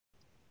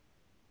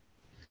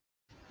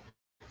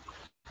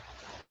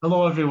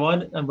Hello,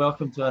 everyone, and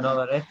welcome to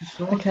another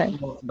episode Okay.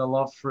 of the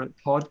Love Fruit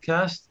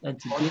podcast. And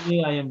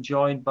today I am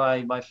joined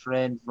by my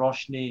friend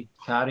Roshni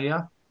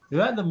Karia,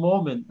 who at the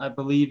moment I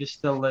believe is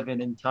still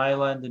living in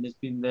Thailand and has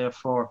been there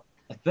for,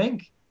 I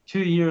think, 2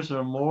 years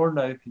or more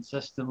now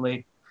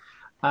consistently,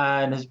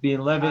 and has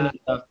been living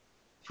a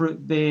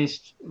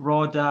fruit-based,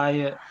 raw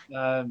diet,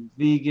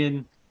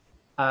 vegan.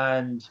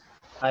 And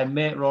I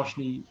met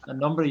Roshni a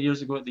number of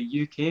years ago at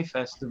the UK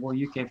festival,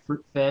 UK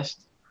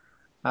Fruitfest,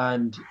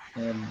 and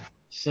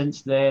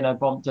since then, I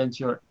bumped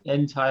into her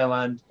in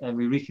Thailand and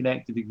we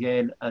reconnected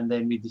again. And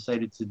then we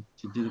decided to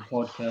do the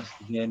podcast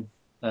again,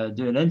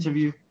 do an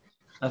interview.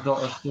 I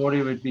thought her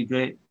story would be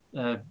great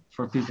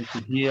for people to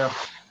hear.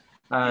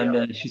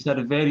 And she's had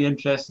a very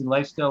interesting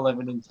lifestyle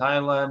living in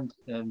Thailand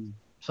and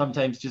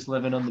sometimes just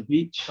living on the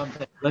beach,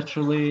 sometimes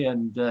literally.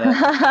 And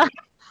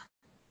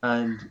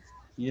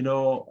you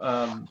know,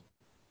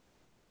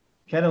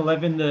 kind of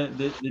living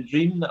the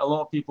dream that a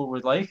lot of people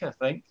would like, I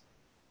think.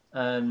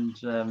 And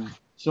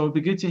so it'd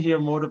be good to hear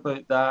more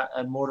about that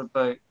and more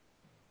about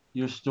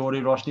your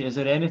story, Roshni. Is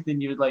there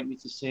anything you would like me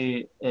to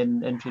say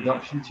in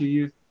introduction to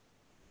you?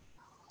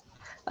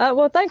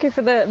 Well, thank you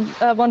for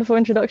the wonderful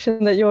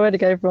introduction that you already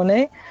gave,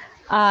 Ronnie.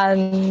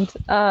 And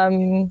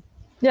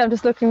yeah, I'm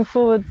just looking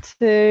forward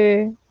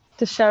to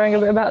sharing a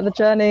bit about the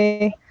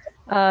journey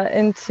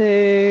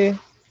into,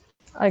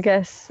 I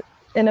guess,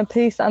 inner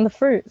peace and the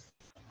fruits.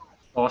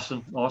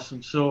 Awesome,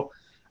 awesome. So,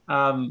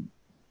 um,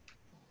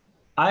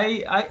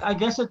 I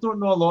guess I don't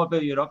know a lot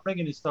about your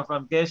upbringing and stuff.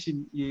 I'm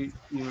guessing you're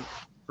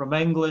from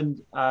England,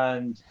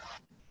 and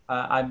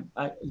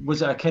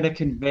was it a kind of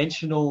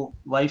conventional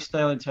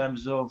lifestyle in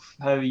terms of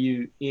how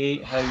you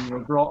ate, how you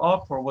were brought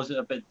up, or was it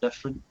a bit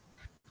different?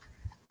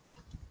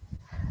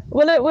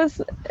 Well, it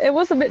was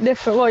a bit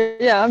different. Well,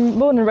 yeah, I'm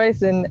born and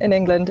raised in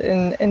England,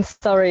 in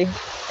Surrey,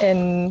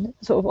 in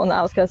sort of on the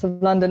outskirts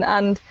of London,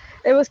 and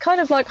it was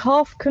kind of like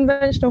half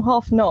conventional,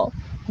 half not.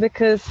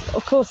 Because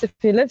of course, if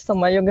you live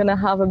somewhere, you're going to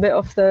have a bit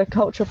of the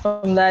culture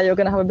from there. You're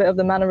going to have a bit of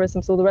the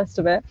mannerisms, all the rest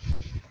of it.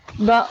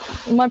 But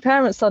my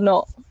parents are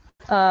not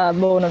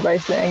born and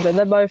raised in England.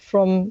 They're both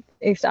from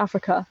East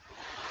Africa.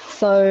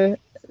 So,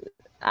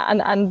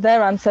 and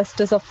their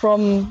ancestors are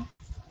from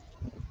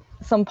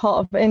some part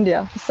of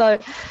India. So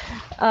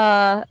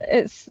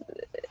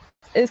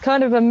it's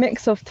kind of a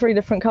mix of three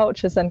different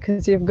cultures then,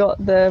 because you've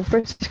got the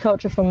British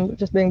culture from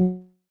just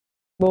being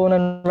born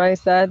and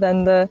raised there,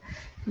 then the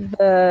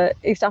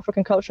East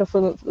African culture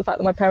for the fact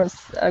that my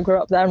parents grew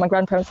up there and my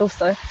grandparents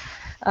also,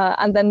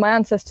 and then my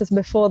ancestors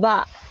before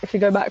that, if you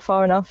go back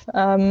far enough,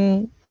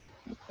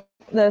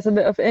 there's a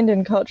bit of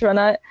Indian culture, and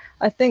I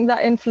think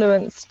that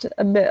influenced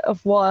a bit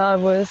of why I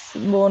was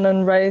born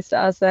and raised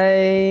as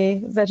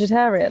a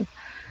vegetarian.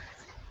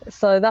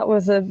 So that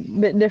was a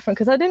bit different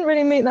because I didn't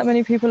really meet that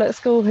many people at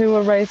school who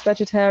were raised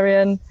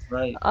vegetarian.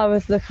 Right. I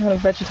was the kind of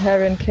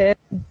vegetarian kid.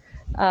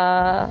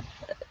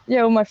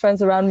 Yeah, all my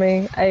friends around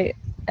me ate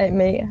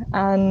meat,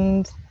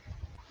 and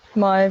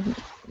my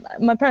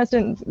my parents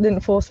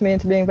didn't force me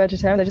into being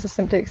vegetarian. They just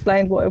simply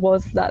explained what it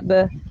was, that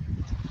the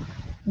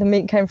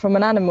meat came from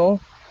an animal,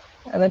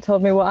 and they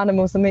told me what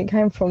animals the meat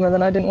came from, and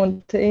then I didn't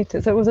want to eat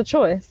it. So it was a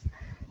choice.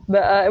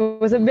 But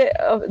it was a bit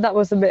of, that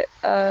was a bit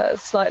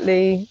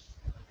slightly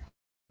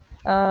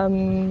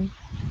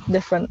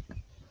different.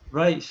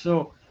 Right.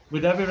 So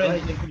would I be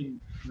right in thinking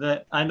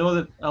that I know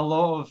that a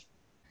lot of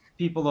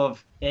people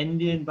of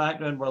Indian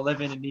background were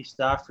living in East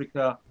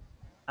Africa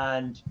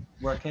and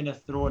were kind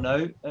of thrown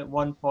out at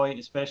one point,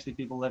 especially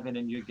people living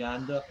in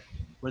Uganda.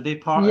 Were they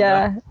part of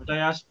that Yeah,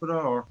 diaspora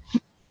or?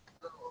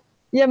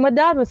 yeah. My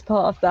dad was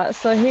part of that,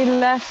 so he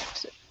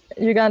left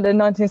Uganda in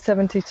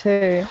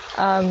 1972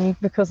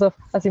 because of,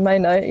 as you may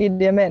know,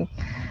 Idi Amin.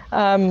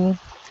 Um,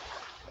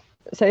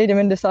 so Idi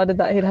Amin decided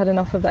that he'd had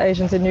enough of the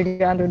Asians in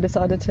Uganda and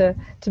decided to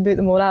boot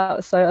them all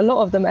out. So a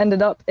lot of them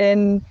ended up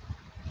in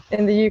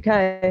the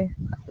UK.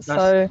 That's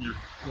So yeah,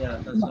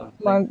 yeah, that's what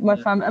I was my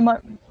thinking. family,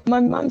 my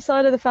mum's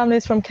side of the family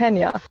is from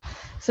Kenya,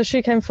 so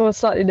she came for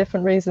slightly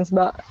different reasons.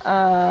 But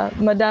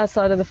my dad's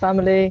side of the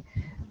family,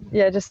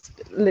 yeah, just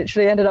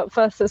literally ended up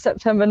 1st of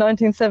September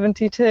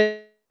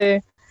 1972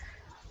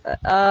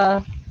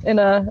 in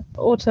a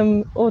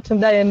autumn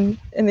day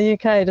in the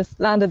UK. Just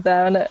landed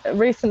there, and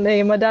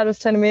recently my dad was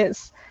telling me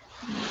it's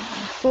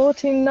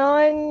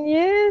 49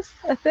 years,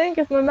 I think,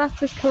 if my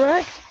math is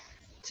correct.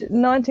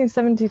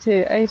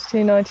 1972,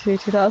 1892,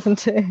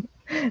 2002,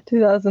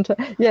 2002.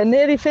 Yeah,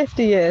 nearly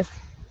 50 years.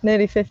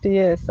 Nearly 50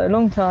 years, so a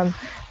long time.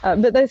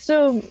 But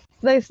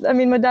I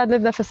mean, my dad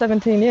lived there for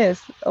 17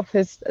 years of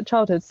his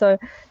childhood. So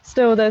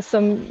still there's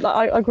some,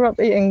 like, I grew up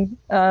eating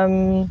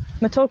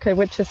matoke,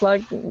 which is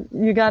like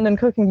Ugandan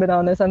cooking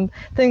bananas, and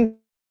things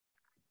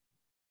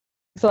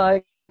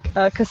like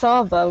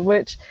cassava,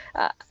 which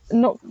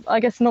not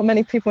I guess not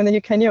many people in the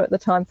UK knew at the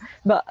time,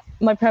 but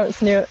my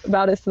parents knew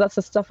about it. So that's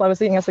the stuff I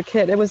was eating as a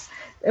kid. It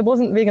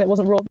wasn't vegan, it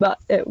wasn't raw, but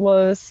it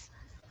was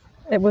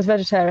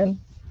vegetarian.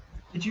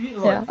 Did you eat a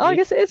lot Yeah. of Oh, I dairy?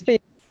 guess it is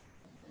vegan.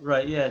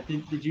 Right, yeah.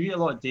 Did you eat a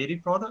lot of dairy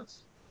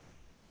products?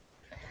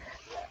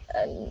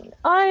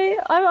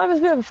 I was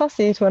a bit of a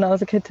fussy eater when I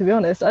was a kid, to be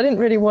honest. I didn't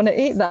really want to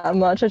eat that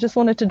much. I just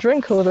wanted to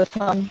drink all the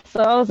time.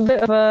 So I was a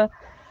bit of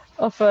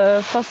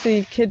a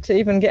fussy kid to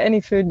even get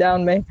any food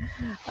down me.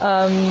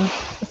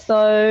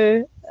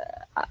 So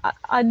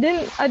I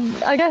didn't.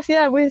 I guess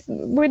yeah. We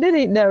did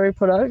eat dairy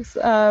products.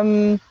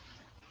 Milk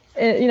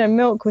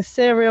with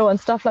cereal and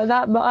stuff like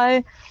that. But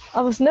I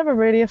was never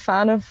really a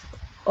fan of.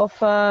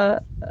 I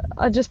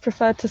just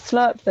preferred to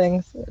slurp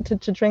things,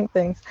 to drink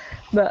things.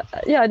 But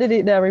yeah, I did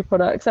eat dairy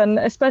products, and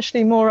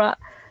especially more at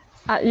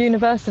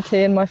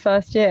university in my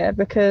first year,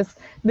 because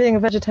being a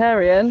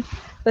vegetarian,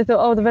 they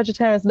thought, oh, the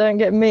vegetarians don't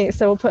get meat,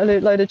 so we'll put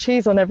a load of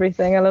cheese on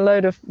everything and a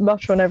load of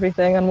butter on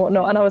everything and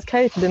whatnot. And I was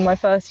catered in my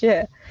first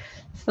year.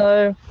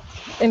 So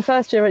in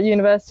first year at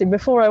university,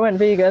 before I went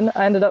vegan,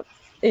 I ended up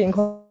eating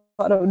quite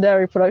a lot of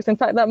dairy products. In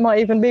fact, that might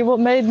even be what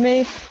made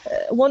me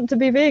want to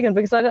be vegan,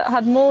 because I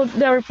had more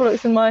dairy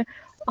products in my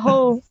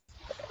whole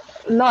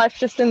life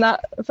just in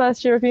that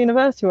first year of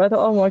university, where I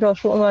thought, oh my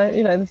gosh, what am I,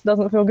 this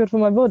doesn't feel good for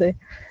my body.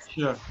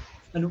 Sure.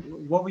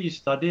 And what were you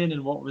studying,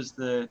 and what was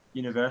the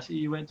university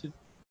you went to?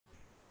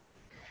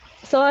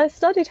 So I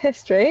studied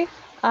history,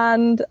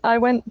 and I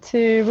went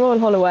to Royal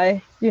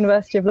Holloway,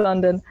 University of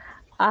London,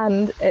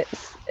 and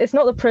it's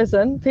not the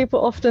prison.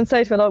 People often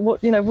say to me, like, what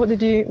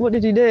did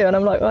you do? And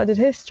I'm like, I did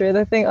history.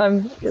 They think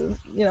I'm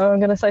going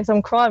to say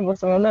some crime or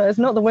something. No, it's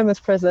not the women's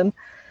prison.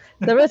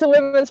 There is a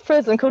women's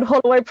prison called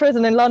Holloway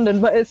Prison in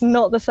London, but it's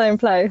not the same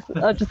place.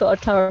 I just thought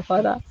I'd clarify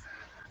that.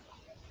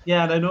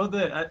 Yeah, and I know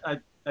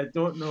that I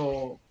don't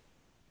know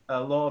a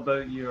lot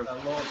about your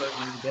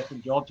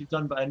different jobs you've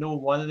done, but I know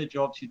one of the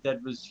jobs you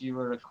did was you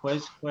were a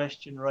quiz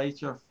question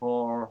writer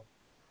for,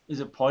 is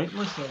it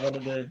Pointless, or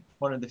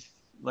one of the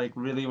like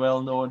really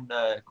well known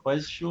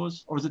quiz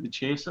shows, or was it The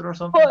Chaser or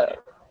something?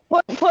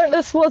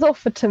 Pointless was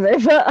offered to me,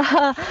 but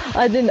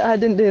I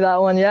didn't do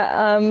that one yet.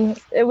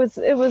 There was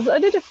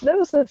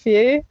a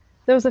few.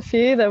 There was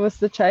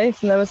The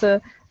Chase, and there was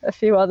a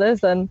few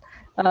others, and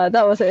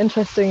that was an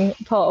interesting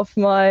part of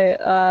my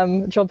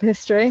job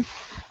history,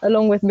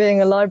 along with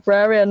being a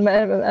librarian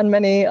and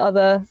many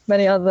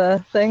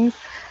other things.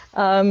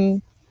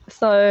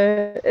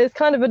 So it's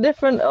kind of a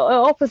different,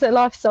 opposite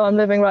lifestyle I'm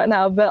living right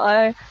now.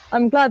 But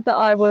I'm glad that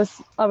I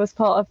was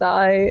part of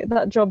that.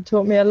 That job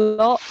taught me a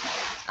lot,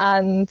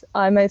 and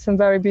I made some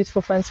very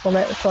beautiful friends from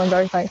it. So I'm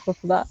very thankful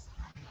for that.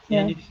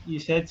 Yeah, and you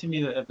said to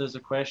me that if there's a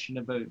question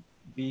about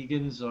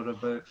vegans or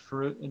about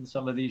fruit in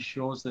some of these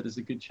shows, that there's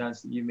a good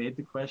chance that you made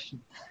the question.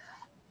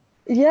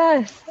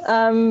 Yes.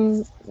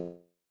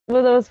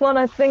 Well, there was one,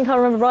 I think I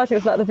remember writing,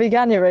 it was like the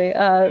veganuary.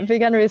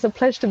 Veganuary is a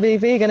pledge to be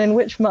vegan in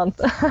which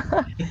month?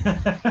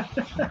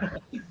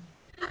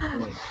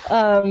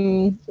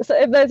 So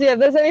if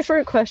there's any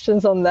fruit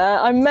questions on there,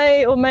 I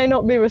may or may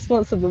not be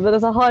responsible, but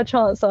there's a high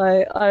chance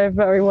I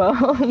very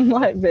well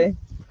might be.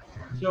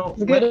 So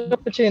it's a good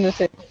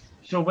opportunity.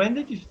 So when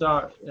did you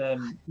start?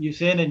 You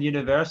saying in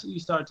university you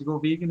started to go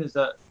vegan? Is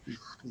that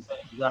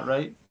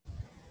right?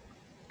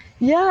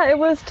 Yeah, it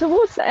was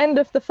towards the end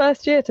of the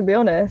first year, to be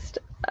honest,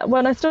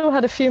 when I still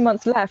had a few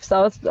months left. So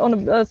I was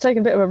taking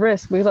a bit of a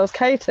risk, because I was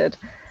catered.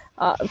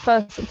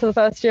 For the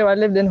first year I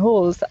lived in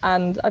halls,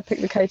 and I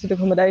picked the catered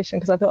accommodation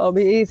because I thought it'll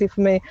be easy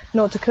for me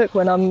not to cook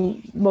when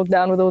I'm bogged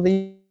down with all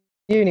the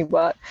uni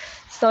work.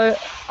 So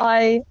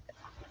I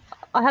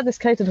had this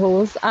catered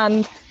halls,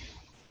 and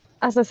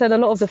as I said, a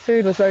lot of the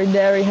food was very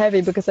dairy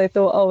heavy, because they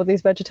thought, oh,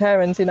 these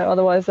vegetarians,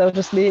 otherwise they'll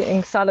just be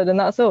eating salad and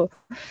that's all.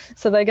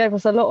 So they gave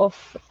us a lot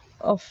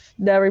of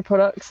dairy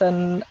products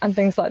and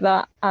things like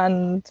that.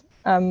 And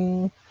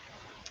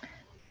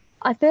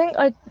I think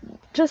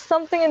just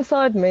something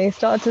inside me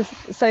started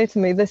to say to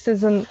me, this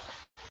doesn't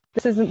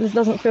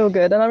feel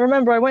good. And I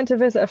remember I went to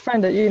visit a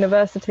friend at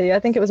university. I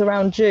think it was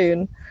around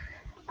June,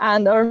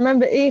 and I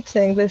remember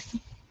eating this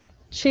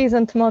cheese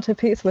and tomato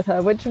pizza with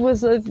her, which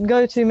was a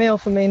go-to meal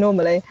for me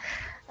normally.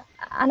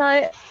 And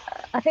I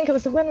think it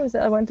was, when was it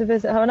I went to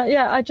visit her? And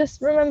I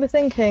just remember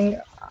thinking,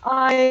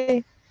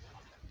 I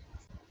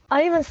think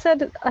I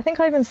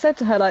even said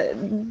to her, like,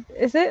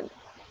 is it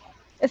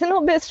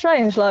not a bit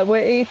strange, like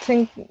we're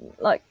eating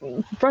like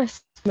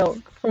breast milk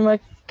from a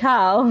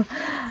cow?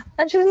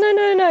 And she was,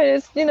 no,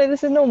 it's,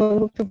 this is normal,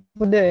 what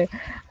people do.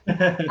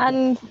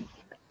 And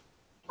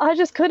I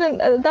just couldn't.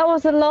 That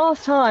was the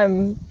last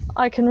time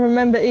I can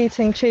remember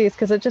eating cheese,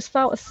 because it just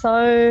felt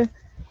so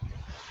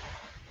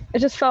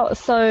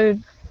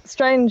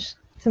strange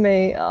to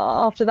me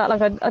after that.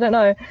 Like, I don't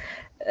know,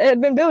 it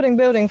had been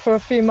building for a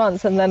few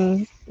months, and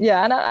then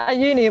and at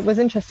uni it was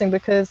interesting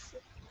because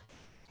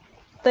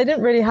they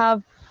didn't really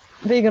have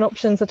vegan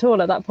options at all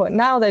at that point.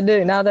 Now they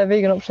do. Now their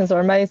vegan options are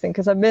amazing,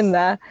 because I've been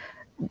there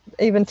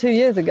even 2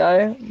 years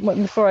ago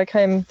before I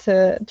came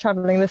to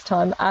traveling this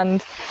time,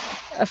 and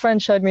a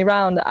friend showed me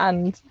around,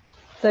 and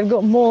they've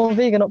got more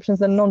vegan options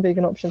than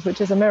non-vegan options,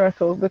 which is a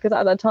miracle, because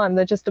at that time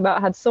they just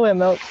about had soya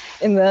milk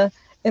in the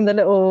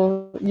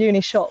little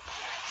uni shop.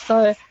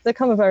 So they've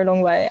come a very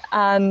long way.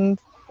 And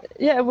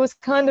yeah, it was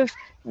kind of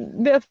a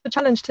bit of a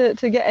challenge to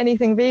get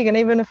anything vegan.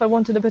 Even if I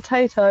wanted a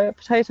potato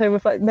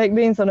with like baked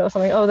beans on it or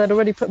something, oh, they'd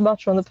already put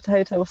butter on the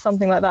potato or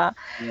something like that.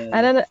 Yeah,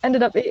 And then I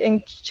ended up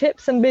eating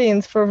chips and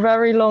beans for a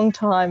very long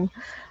time,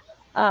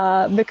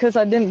 because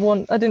I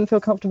didn't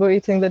feel comfortable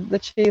eating the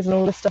cheese and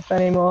all this stuff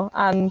anymore.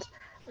 And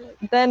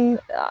then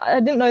I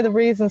didn't know the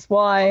reasons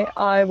why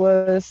I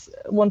was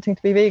wanting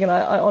to be vegan.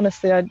 I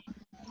honestly, I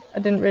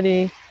didn't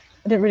really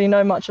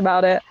know much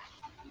about it.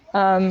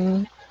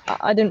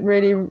 I didn't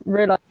really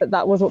realize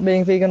that was what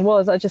being vegan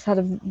was. I just had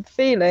a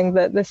feeling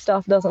that this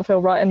stuff doesn't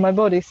feel right in my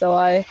body, so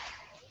I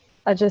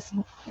just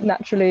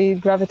naturally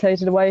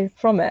gravitated away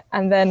from it.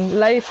 And then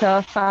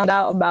later found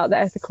out about the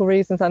ethical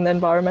reasons and the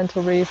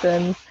environmental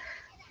reasons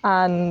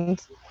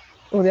and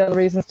all the other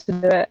reasons to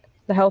do it,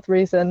 the health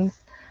reasons.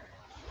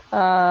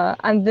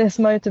 And this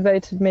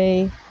motivated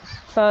me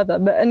further.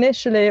 But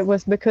initially it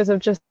was because of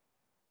just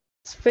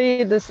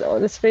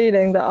this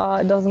feeling that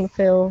it doesn't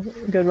feel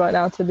good right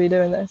now to be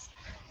doing this.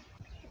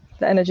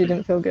 The energy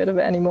didn't feel good of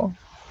it anymore.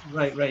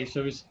 right.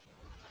 So it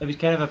was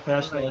kind of a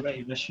personal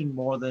intuition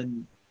more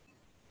than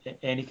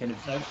any kind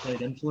of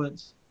outside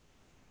influence.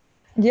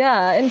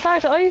 Yeah, in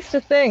fact, I used to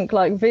think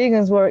like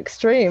vegans were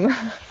extreme.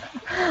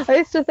 I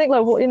used to think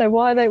like, what,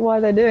 why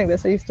are they doing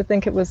this? I used to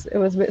think it was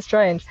a bit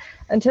strange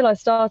until I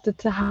started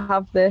to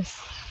have this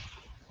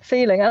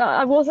feeling, and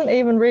I wasn't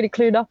even really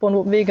clued up on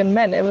what vegan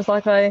meant. It was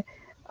like I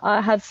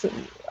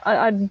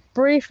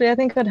briefly, I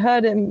think I'd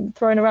heard it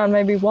thrown around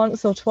maybe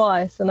once or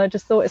twice, and I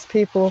just thought it's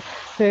people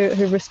who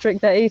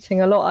restrict their eating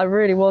a lot. I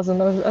really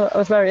wasn't. I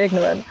was very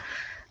ignorant.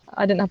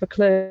 I didn't have a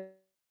clue.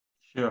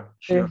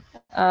 Sure.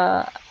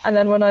 And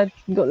then when I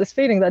got this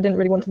feeling that I didn't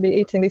really want to be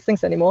eating these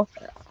things anymore,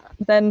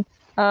 then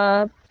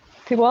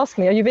people asked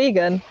me, "Are you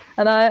vegan?"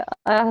 And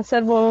I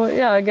said, "Well,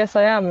 yeah, I guess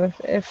I am.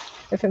 If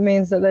it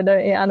means that they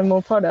don't eat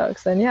animal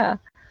products, then yeah."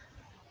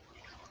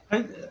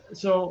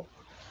 So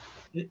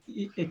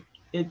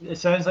it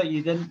sounds like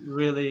you didn't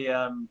really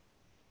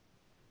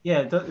yeah,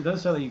 it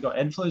does sound like you got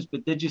influenced,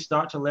 but did you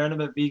start to learn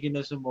about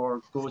veganism or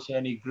go to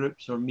any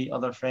groups or meet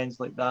other friends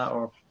like that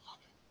or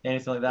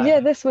anything like that? Yeah,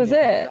 this was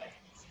it.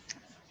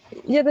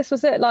 Yeah, this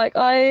was it. Like,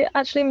 I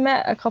actually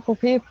met a couple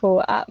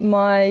people at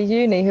my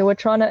uni who were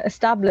trying to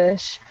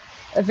establish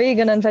a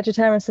vegan and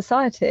vegetarian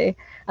society,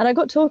 and I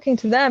got talking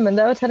to them, and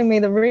they were telling me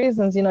the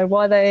reasons,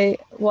 why they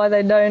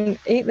don't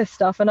eat this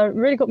stuff, and it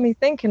really got me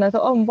thinking. I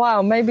thought, oh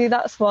wow, maybe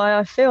that's why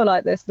I feel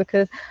like this,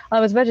 because I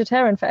was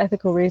vegetarian for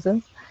ethical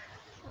reasons.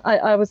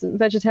 I was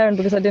vegetarian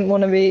because I didn't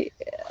want to be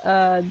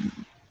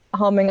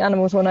harming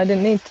animals when I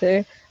didn't need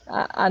to,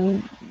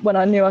 and when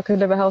I knew I could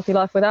live a healthy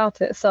life without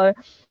it. So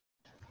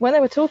when they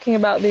were talking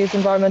about these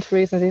environmental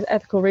reasons, these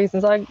ethical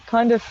reasons, I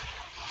kind of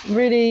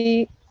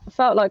really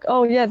felt like,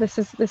 oh yeah, this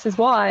is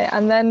why.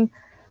 And then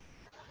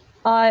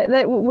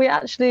we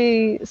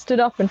actually stood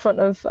up in front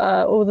of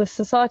all the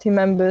society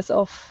members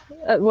of,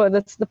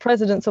 the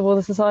presidents of all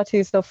the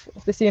societies of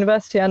this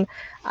university,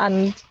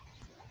 and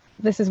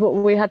this is what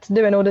we had to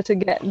do in order to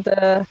get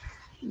the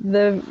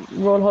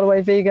Royal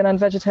Holloway Vegan and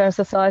Vegetarian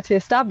Society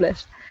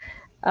established.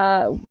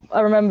 I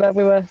remember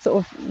we were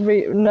sort of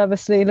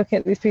nervously looking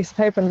at these pieces of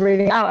paper and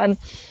reading out, and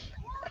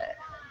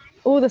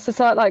all the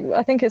society, like,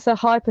 I think it's a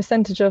high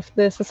percentage of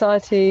the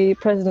society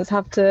presidents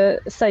have to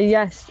say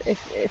yes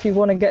if you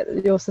want to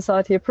get your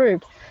society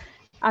approved,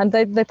 and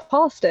they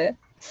passed it.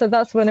 So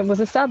that's when it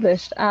was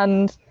established,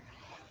 and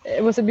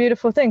it was a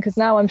beautiful thing, because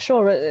now I'm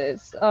sure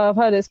I've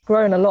heard it's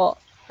grown a lot.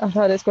 I've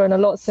heard it's grown a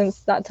lot since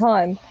that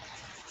time.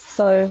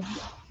 So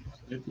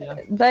Yeah.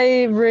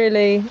 they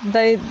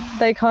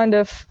kind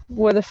of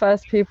were the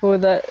first people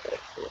that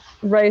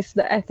raised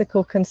the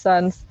ethical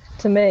concerns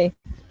to me,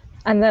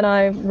 and then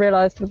I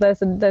realized that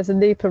there's a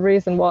deeper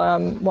reason why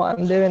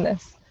I'm doing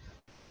this.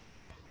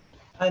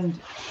 And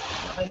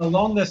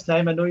along this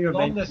time, I know you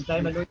were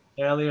mentioning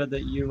earlier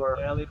that you were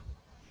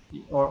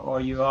or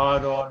you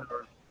are on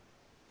or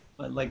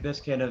like this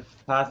kind of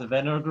path of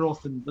inner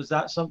growth, and was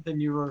that something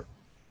you were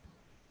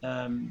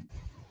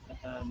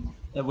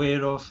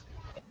aware of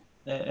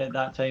at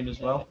that time as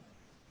well?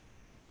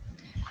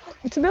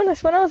 To be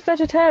honest, when I was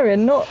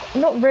vegetarian, not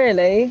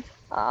really.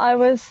 I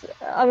was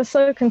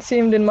so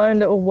consumed in my own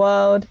little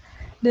world,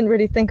 didn't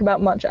really think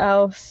about much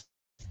else.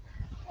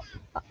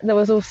 There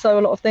was also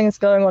a lot of things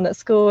going on at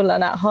school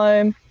and at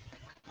home,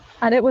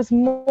 and it was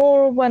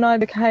more when I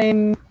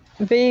became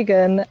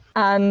vegan,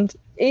 and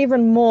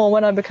even more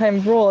when I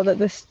became raw, that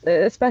this,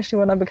 especially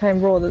when I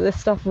became raw, that this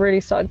stuff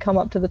really started to come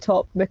up to the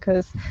top,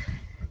 because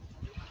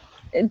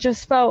it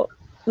just felt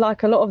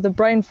like a lot of the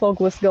brain fog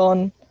was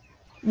gone.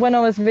 When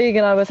I was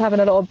vegan, I was having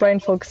a lot of brain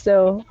fog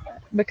still,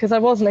 because I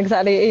wasn't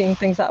exactly eating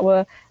things that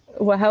were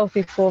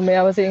healthy for me.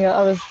 I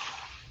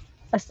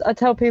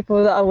tell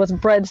people that I was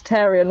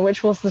bread-tarian,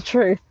 which was the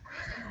truth.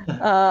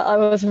 I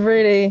was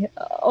really,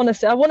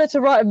 honestly, I wanted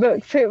to write a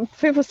book.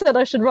 People said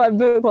I should write a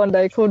book one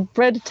day called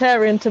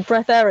Bread-tarian to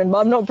Breatharian, but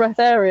I'm not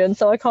breatharian,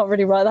 so I can't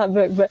really write that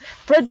book. But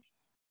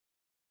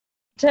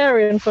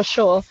bread-tarian for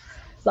sure.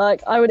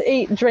 Like, I would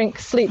eat, drink,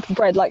 sleep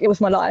bread like it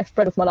was my life.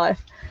 Bread was my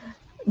life.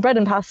 Bread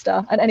and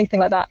pasta and anything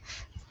like that.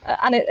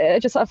 and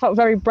it just, I felt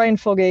very brain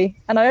foggy,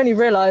 and I only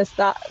realized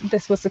that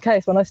this was the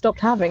case when I stopped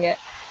having it.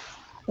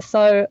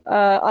 So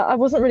I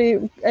wasn't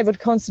really able to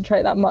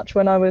concentrate that much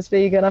when I was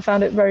vegan. I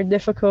found it very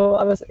difficult.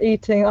 I was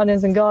eating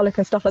onions and garlic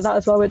and stuff like that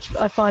as well, which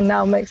I find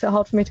now makes it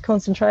hard for me to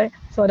concentrate,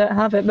 so I don't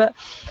have it. But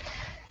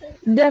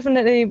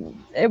definitely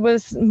it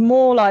was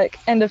more like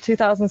end of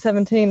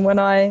 2017 when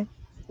I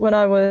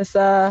was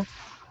a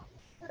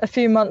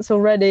few months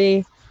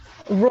already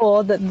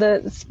raw, that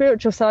the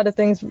spiritual side of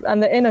things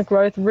and the inner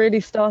growth really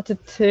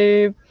started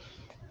to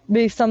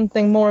be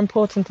something more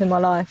important in my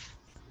life.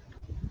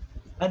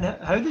 And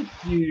how did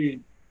you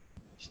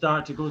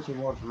start to go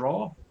towards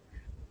raw?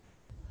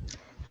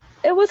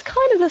 It was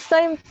kind of the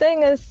same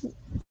thing as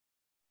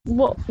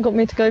what got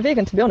me to go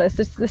vegan, to be honest.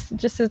 This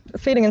just a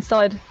feeling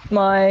inside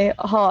my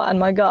heart and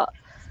my gut.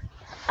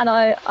 And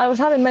I was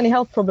having many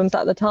health problems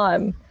at the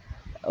time,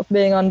 of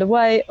being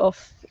underweight,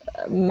 of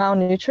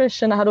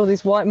malnutrition. I had all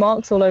these white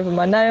marks all over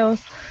my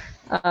nails.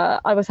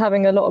 I was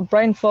having a lot of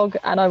brain fog,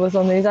 and I was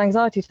on these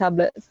anxiety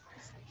tablets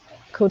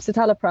called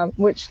citalopram,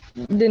 which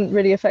didn't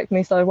really affect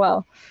me so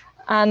well.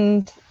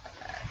 And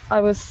I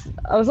was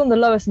on the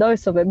lowest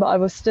dose of it, but I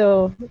was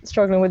still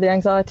struggling with the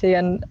anxiety,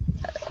 and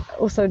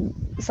also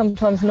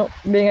sometimes not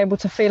being able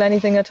to feel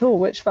anything at all,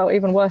 which felt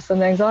even worse than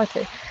the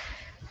anxiety.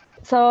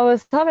 So I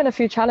was having a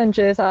few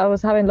challenges. I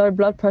was having low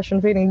blood pressure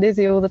and feeling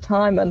dizzy all the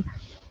time, and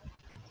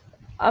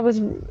I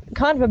was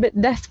kind of a bit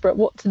desperate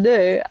what to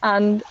do.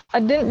 And I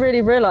didn't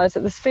really realize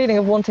that this feeling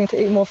of wanting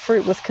to eat more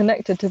fruit was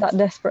connected to that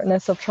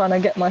desperateness of trying to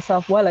get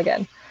myself well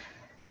again.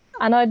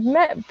 And I'd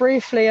met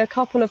briefly a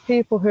couple of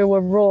people who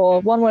were raw.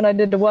 One when I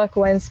did the work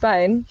away in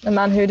Spain, a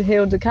man who'd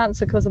healed the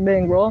cancer because of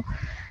being raw.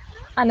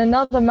 And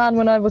another man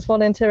when I was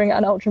volunteering at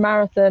an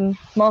ultramarathon,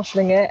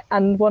 marshalling it.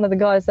 And one of the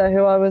guys there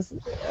who I was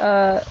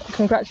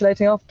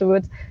congratulating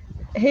afterwards,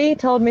 he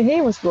told me he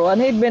was raw, and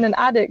he'd been an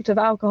addict of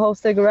alcohol,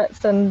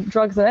 cigarettes and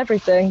drugs and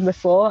everything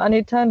before, and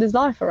he'd turned his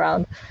life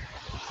around.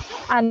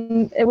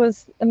 And it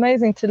was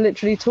amazing to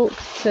literally talk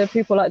to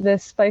people like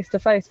this face to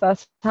face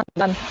firsthand.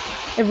 And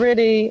it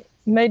really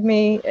made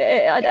me,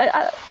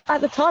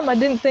 at the time I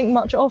didn't think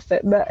much of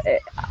it, but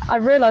I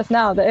realized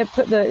now that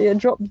it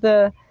dropped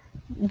the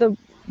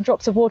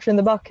drops of water in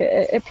the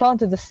bucket. It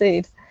planted the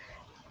seed.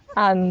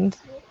 And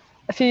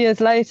a few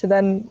years later,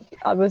 then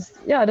I was,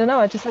 I don't know,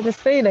 I just had this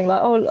feeling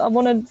like,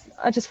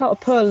 I just felt a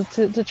pull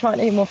to try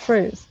and eat more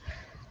fruits.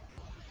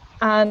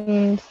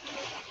 And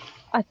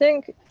I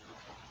think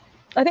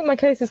my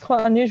case is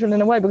quite unusual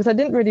in a way, because I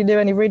didn't really do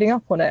any reading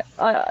up on it.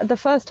 The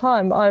first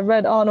time I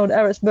read Arnold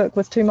Ehret's book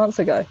was 2 months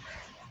ago.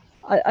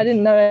 I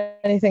didn't know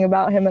anything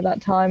about him at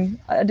that time.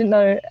 I didn't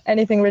know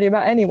anything really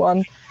about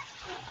anyone.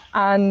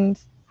 And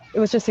it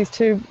was just these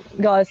two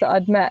guys that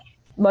I'd met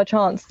by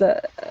chance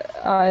that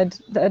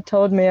had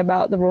told me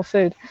about the raw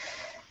food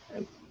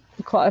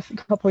quite a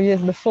couple of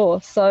years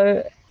before.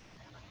 So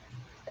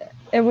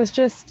it was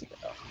just,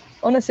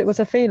 honestly, it was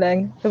a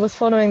feeling. It was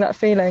following that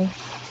feeling.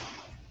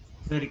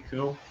 Very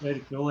cool,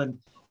 very cool. And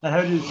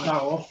how did it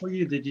start off for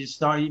you? Did you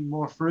start eating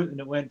more fruit and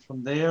it went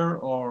from there,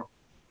 or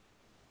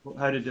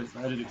how did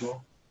it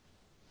go?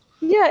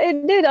 Yeah,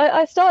 it did.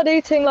 I started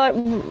eating, like,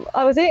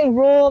 I was eating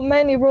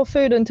mainly raw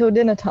food until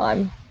dinner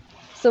time.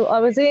 So I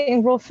was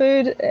eating raw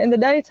food in the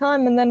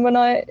daytime, and then when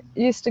I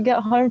used to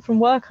get home from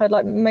work, I'd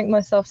like make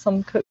myself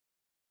some cooked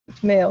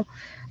meal.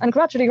 And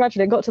gradually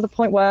it got to the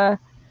point where,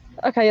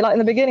 okay, like in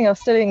the beginning I was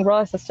still eating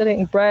rice, I was still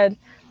eating bread,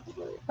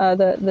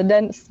 the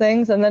dense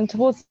things, and then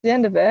towards the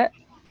end of it,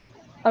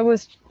 it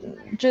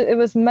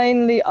was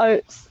mainly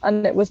oats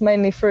and it was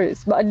mainly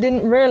fruits. But I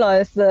didn't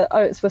realize that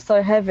oats were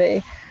so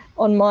heavy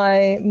on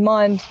my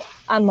mind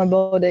and my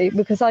body,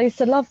 because I used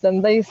to love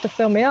them. They used to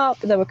fill me up,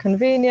 they were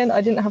convenient,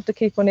 I didn't have to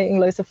keep on eating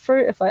loads of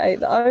fruit if I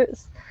ate the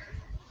oats.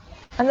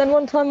 And then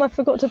one time I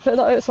forgot to put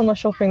the oats on my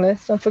shopping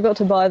list and forgot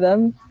to buy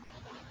them.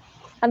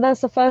 And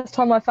that's the first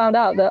time I found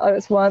out that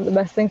oats weren't the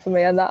best thing for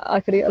me, and that I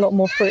could eat a lot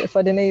more fruit if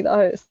I didn't eat the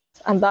oats.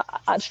 And that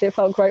actually it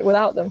felt great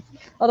without them.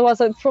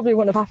 Otherwise it probably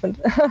wouldn't have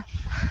happened.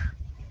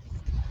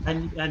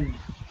 And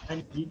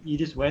you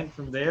just went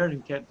from there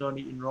and kept on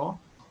eating raw?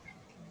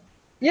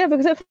 Yeah,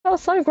 because it felt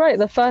so great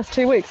the first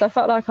 2 weeks. I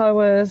felt like I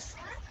was,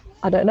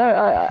 I don't know,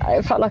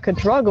 it felt like a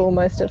drug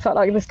almost. It felt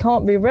like this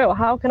can't be real.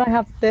 How can I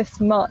have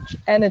this much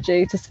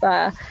energy to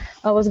spare?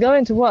 I was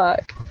going to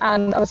work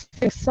and I was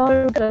feeling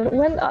so good.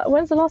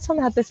 When's the last time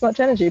I had this much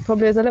energy?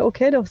 Probably as a little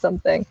kid or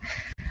something.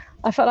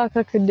 I felt like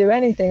I could do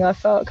anything. I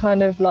felt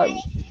kind of like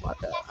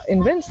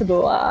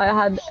invincible.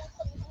 I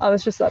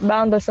was just like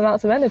boundless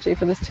amounts of energy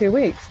for this 2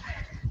 weeks.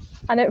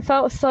 And it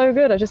felt so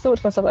good. I just thought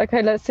to myself,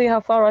 okay, let's see how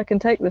far I can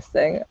take this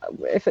thing.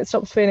 If it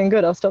stops feeling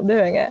good, I'll stop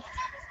doing it.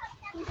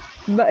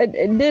 But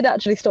it did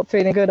actually stop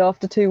feeling good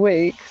after 2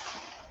 weeks,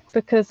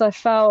 because I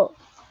felt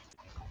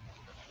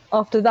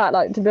after that,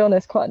 like, to be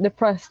honest, quite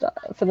depressed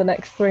for the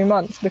next 3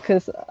 months,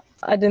 because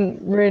I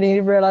didn't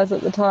really realize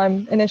at the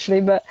time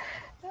initially, but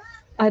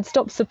I had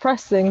stopped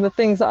suppressing the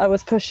things that I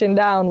was pushing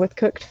down with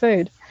cooked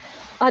food.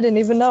 I didn't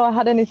even know I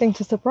had anything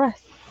to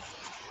suppress.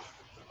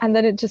 And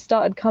then it just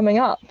started coming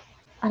up.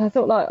 And I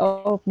thought like,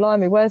 oh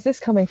blimey, where's this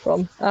coming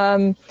from?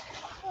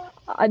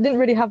 I didn't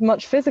really have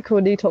much physical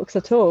detox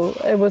at all.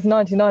 It was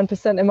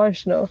 99%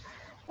 emotional.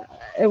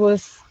 It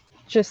was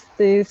just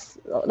these,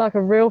 like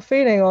a real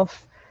feeling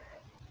of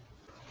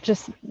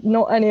just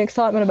not any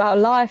excitement about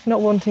life,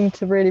 not wanting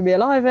to really be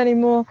alive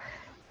anymore.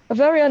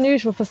 Very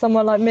unusual for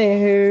someone like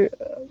me, who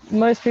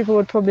most people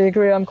would probably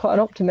agree I'm quite an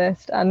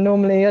optimist, and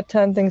normally I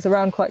turn things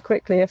around quite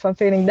quickly. If I'm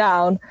feeling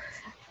down,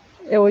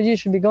 it will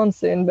usually be gone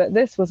soon, but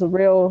this was a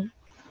real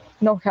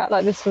knockout.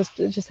 Like this was,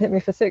 it just hit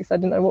me for six. I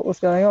didn't know what was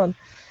going on.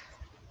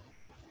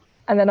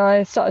 And then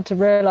I started to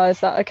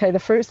realize that, okay, the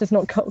fruits is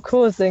not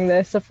causing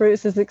this, the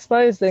fruits is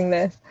exposing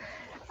this.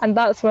 And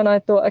that's when I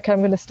thought, okay, I'm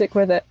going to stick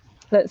with it.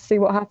 Let's see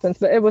what happens.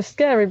 But it was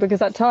scary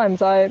because at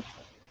times I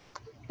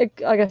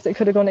guess it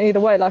could have gone either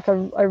way. Like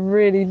I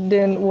really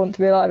didn't want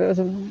to be alive. It was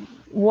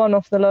one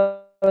of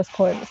the lowest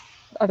points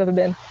I've ever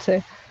been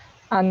to.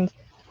 And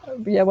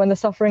yeah, when the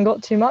suffering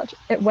got too much,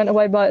 it went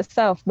away by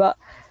itself. But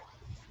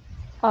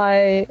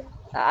I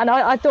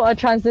thought I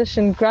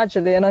transitioned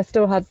gradually, and I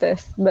still had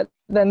this, but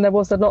then there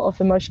was a lot of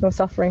emotional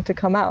suffering to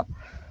come out.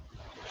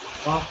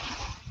 Well,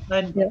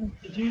 and Yeah.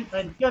 do you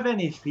have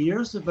any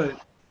fears about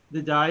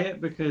the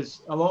diet?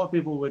 Because a lot of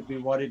people would be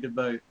worried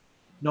about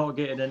not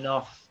getting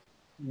enough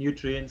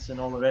nutrients and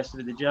all the rest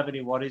of it. Did you have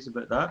any worries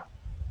about that?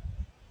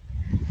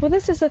 Well,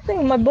 this is the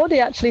thing. My body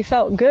actually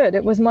felt good.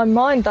 It was my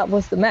mind that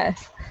was the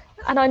mess.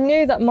 And I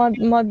knew that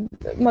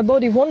my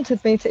body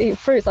wanted me to eat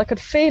fruits. I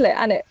could feel it,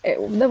 and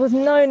there was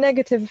no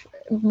negative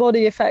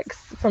body effects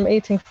from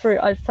eating fruit.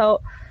 I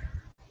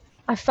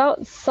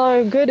felt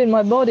so good in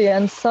my body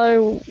and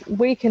so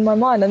weak in my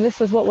mind, and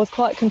this was what was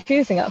quite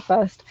confusing at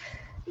first.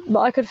 But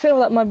I could feel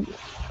that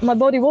my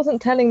body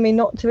wasn't telling me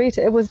not to eat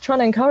it. It was trying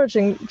to encourage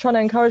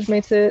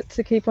me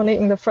to keep on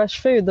eating the fresh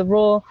food, the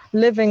raw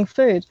living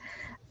food.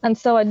 And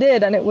so I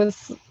did, and it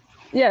was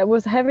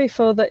heavy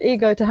for the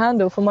ego to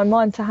handle, for my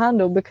mind to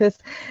handle, because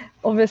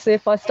obviously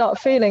if I start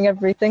feeling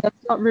everything, I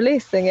start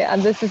releasing it,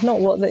 and this is not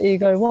what the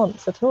ego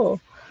wants at all.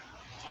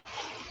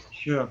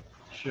 Sure.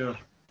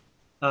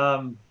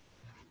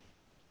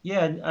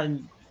 Yeah,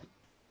 and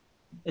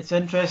it's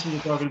interesting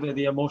you're talking about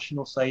the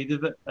emotional side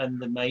of it and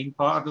the mind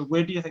part of it.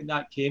 Where do you think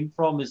that came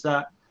from? Is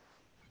that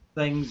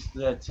things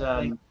that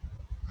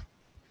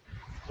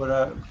were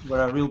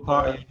a real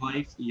part of your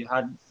life that you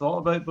hadn't thought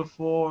about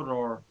before,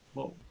 or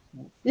what?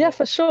 Yeah,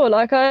 for sure.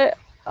 Like I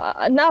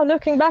now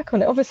looking back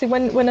on it, obviously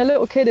when a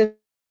little kid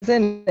is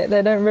in it,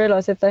 they don't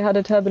realize if they had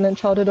a turbulent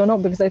childhood or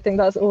not, because they think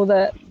that's all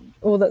that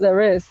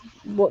there is.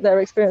 What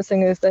they're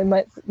experiencing is, they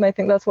may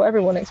think that's what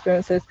everyone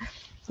experiences.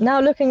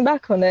 Now looking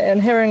back on it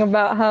and hearing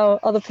about how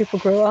other people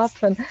grew up,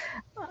 and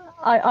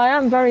I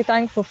am very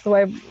thankful for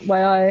the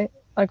way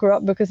I grew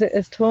up, because it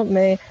has taught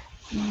me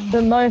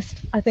the most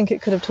I think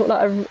it could have taught.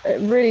 Like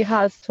it really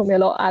has taught me a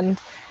lot, and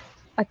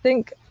I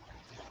think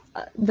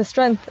the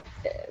strength,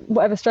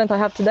 whatever strength I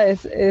have today,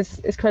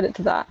 is credit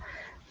to that.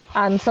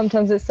 And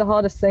sometimes it's the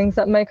hardest things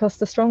that make us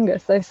the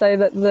strongest. They say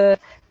that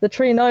the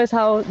tree knows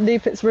how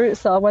deep its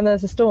roots are when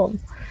there's a storm.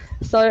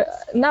 So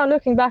now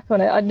looking back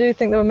on it, I do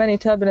think there were many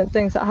turbulent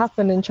things that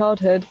happened in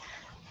childhood,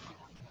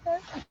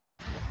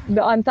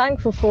 but I'm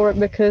thankful for it,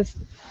 because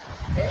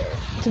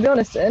to be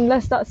honest,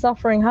 unless that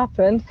suffering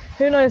happened,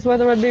 who knows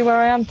whether I'd be where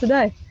I am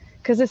today.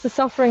 Because it's the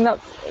suffering that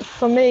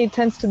for me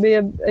tends to be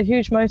a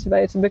huge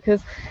motivator,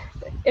 because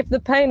if the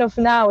pain of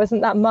now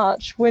isn't that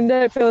much, we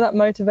don't feel that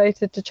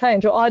motivated to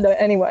change, or I don't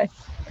anyway.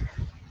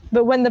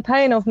 But when the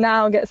pain of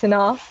now gets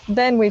enough,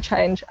 then we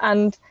change.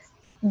 And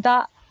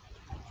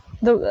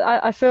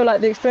I feel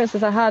like the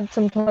experiences I had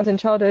sometimes in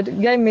childhood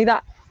gave me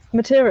that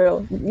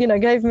material,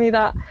 gave me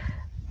that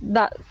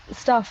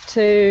stuff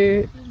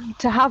to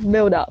have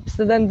build up.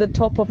 So then the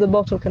top of the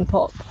bottle can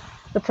pop.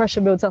 The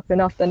pressure builds up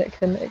enough, then it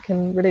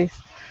can release.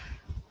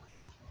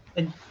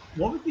 And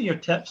what would be your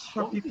tips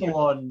for people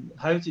on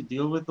how to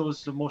deal with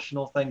those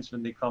emotional things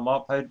when they come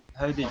up?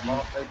 How did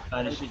you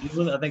manage to deal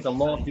with it? I think a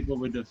lot of people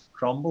would have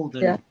crumbled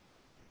and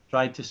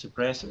tried to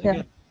suppress it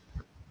again.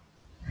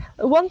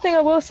 One thing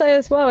I will say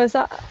as well is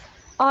that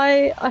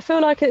I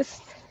feel like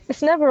it's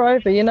never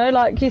over,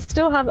 like I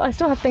still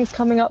have things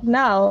coming up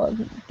now,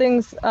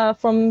 things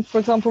from, for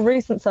example,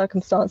 recent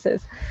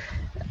circumstances.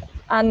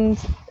 And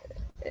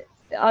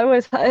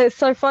it's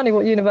so funny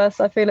what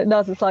universe I feel it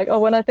does. It's like, oh,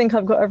 when I think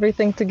I've got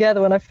everything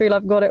together, when I feel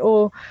I've got it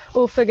all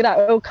figured out,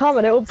 it'll come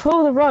and it will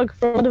pull the rug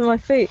from under my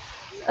feet,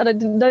 and I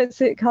don't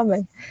see it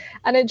coming.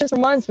 And it just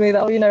reminds me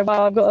that,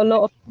 wow, I've got a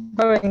lot of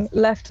growing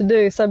left to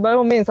do. So by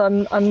all means,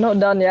 I'm not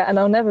done yet, and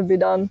I'll never be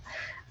done.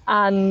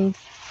 And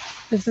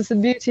this is the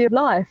beauty of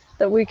life,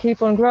 that we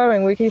keep on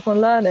growing, we keep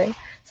on learning.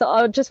 So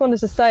I just wanted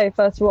to say,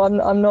 first of all,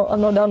 I'm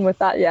not done with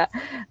that yet,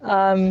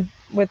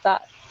 with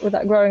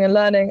that growing and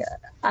learning.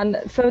 And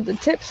for the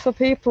tips for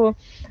people,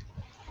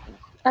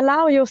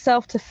 allow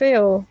yourself to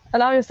feel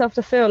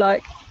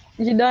like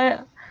you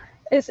don't.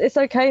 It's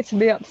okay to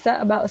be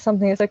upset about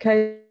something. It's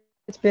okay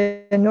to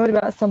be annoyed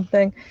about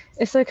something.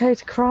 It's okay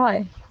to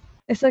cry.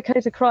 It's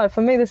okay to cry.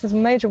 For me, this is a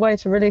major way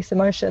to release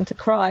emotion, to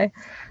cry,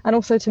 and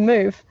also to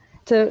move.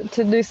 to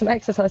do some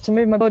exercise, to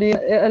move my body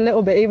a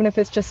little bit, even if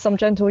it's just some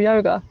gentle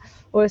yoga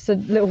or it's a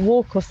little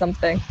walk or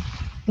something.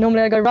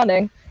 Normally I go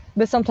running,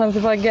 but sometimes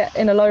if I get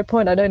in a low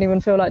point, I don't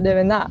even feel like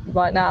doing that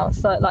right now,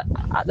 so like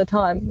at the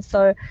time.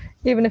 So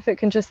even if it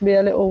can just be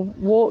a little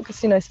walk,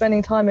 you know,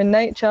 spending time in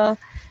nature.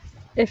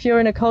 If you're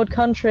in a cold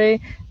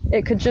country,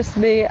 it could just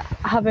be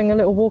having a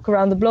little walk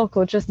around the block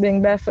or just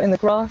being barefoot in the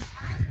grass,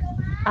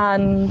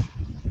 and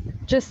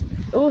just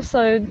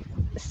also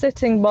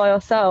sitting by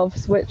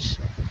ourselves, which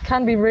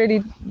can be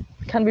really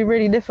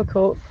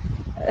difficult,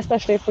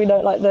 especially if we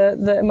don't like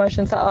the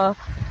emotions that are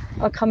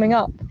coming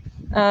up.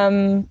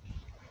 But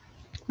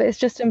it's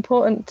just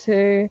important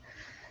to,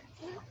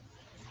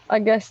 I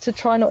guess, to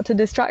try not to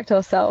distract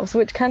ourselves,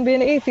 which can be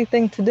an easy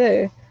thing to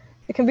do.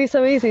 It can be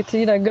so easy to,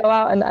 you know, go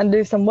out and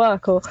do some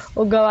work, or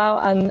go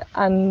out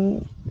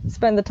and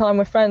spend the time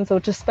with friends,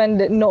 or just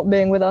spend it not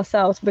being with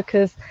ourselves,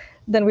 because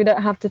then we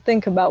don't have to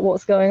think about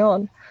what's going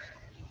on.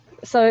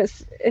 So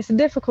it's a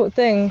difficult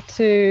thing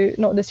to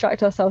not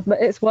distract ourselves,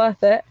 but it's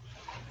worth it,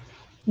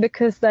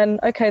 because then,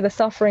 okay, the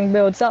suffering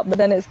builds up, but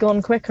then it's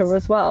gone quicker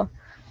as well.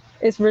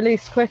 It's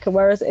released quicker.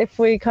 Whereas if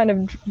we kind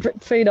of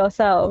drip feed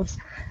ourselves,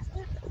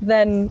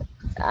 then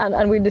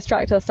and we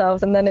distract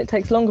ourselves, and then it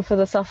takes longer for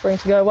the suffering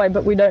to go away,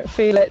 but we don't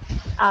feel it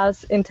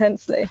as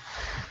intensely.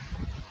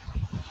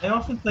 I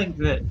often think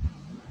that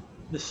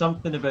there's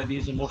something about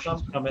these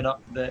emotions coming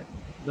up that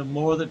the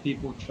more that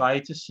people try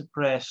to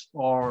suppress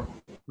or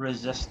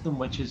resist them,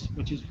 which is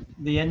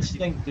the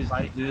instinct is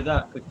to do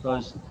that,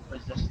 because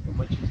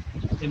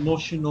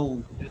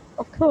emotional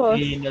Of course.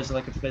 pain is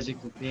like a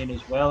physical pain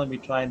as well, and we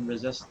try and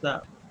resist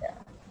that.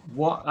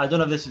 What I don't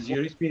know if this is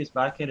your experience,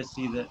 but I kind of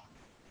see that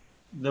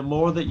the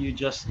more that you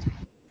just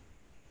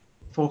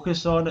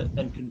focus on it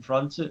and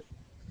confront it,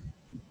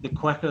 the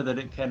quicker that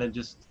it kind of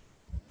just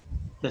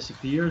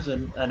disappears,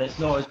 and it's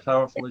not as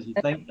powerful as you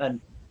think.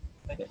 And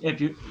if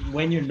you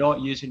when you're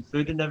not using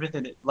food and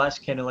everything, that's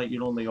kind of like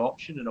your only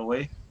option in a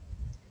way.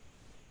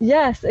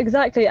 Yes,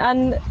 exactly.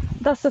 And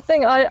that's the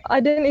thing, I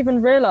didn't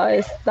even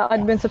realize that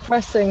I'd been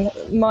suppressing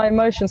my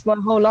emotions my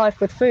whole life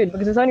with food,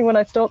 because it's only when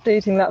I stopped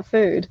eating that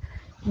food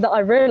that I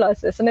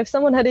realized this. And if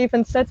someone had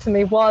even said to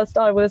me whilst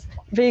I was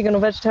vegan or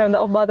vegetarian that,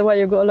 oh, by the way,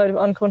 you've got a load of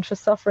unconscious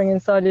suffering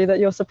inside you that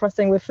you're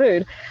suppressing with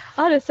food,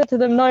 I'd have said to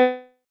them,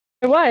 no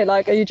way,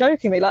 like, are you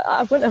joking me? Like,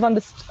 I wouldn't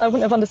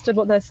have understood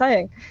what they're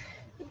saying.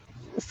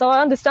 So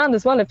I understand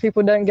as well if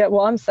people don't get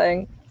what I'm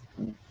saying.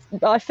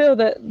 I feel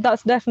that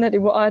that's definitely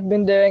what I'd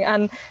been doing.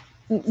 And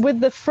with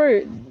the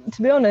fruit,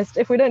 to be honest,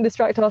 if we don't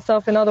distract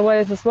ourselves in other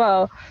ways as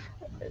well,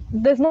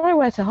 there's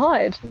nowhere to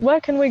hide.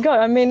 Where can we go?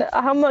 I mean,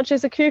 how much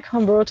is a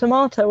cucumber or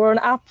tomato or an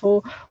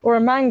apple or a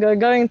mango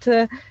going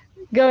to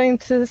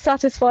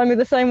satisfy me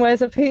the same way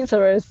as a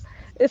pizza is?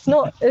 It's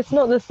not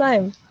the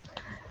same.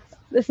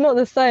 It's not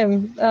the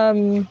same.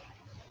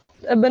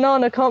 A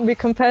banana can't be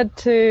compared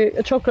to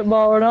a chocolate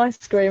bar or an ice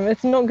cream.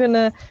 It's not going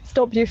to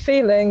stop you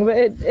feeling, but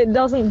it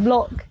doesn't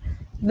block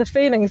the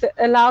feelings. It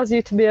allows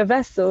you to be a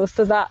vessel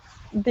so that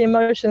the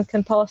emotions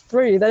can pass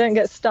through you. They don't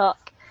get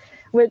stuck,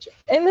 which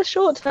in the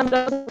short term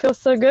doesn't feel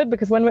so good,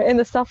 because when we're in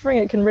the suffering,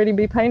 it can really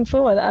be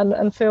painful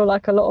and feel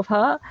like a lot of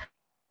hurt.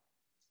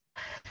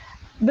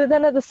 But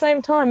then at the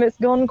same time, it's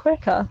gone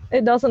quicker.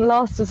 It doesn't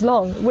last as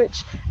long,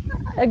 which,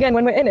 again,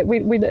 when we're in it,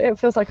 it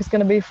feels like it's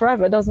going to be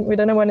forever. We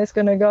don't know when it's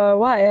going to go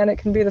away, and it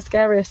can be the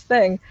scariest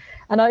thing.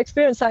 And I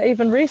experienced that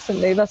even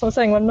recently. That's what I'm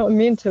saying. I'm not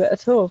immune to it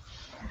at all.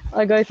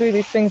 I go through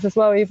these things as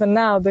well, even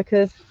now,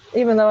 because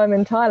even though I'm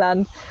in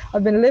Thailand,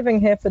 I've been living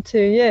here for 2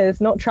 years,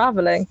 not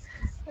traveling.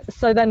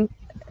 So then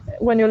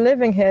when you're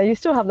living here, you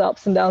still have the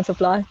ups and downs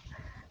of life,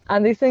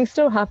 and these things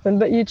still happen,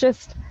 but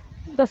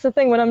that's the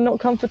thing, when I'm not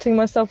comforting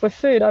myself with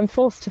food, I'm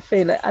forced to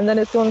feel it, and then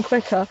it's gone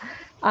quicker,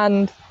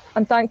 and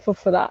I'm thankful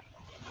for that.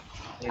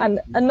 And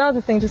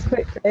another thing, just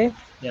quickly,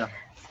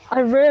 I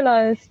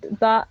realized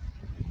that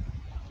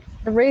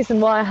the reason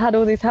why I had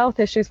all these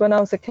health issues when I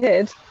was a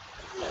kid,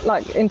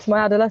 like into my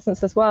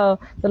adolescence as well,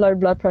 the low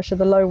blood pressure,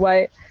 the low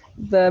weight,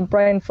 the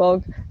brain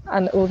fog,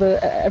 and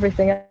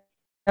everything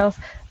else,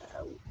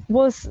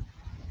 was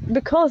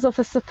because of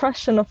a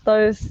suppression of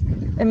those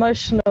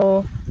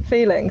emotional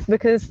feelings.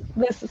 Because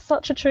there's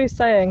such a true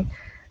saying,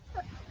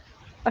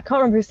 I can't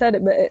remember who said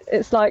it, but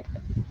it's like,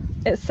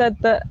 it said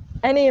that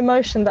any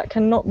emotion that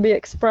cannot be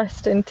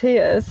expressed in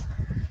tears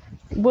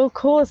will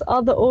cause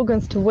other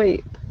organs to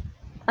weep.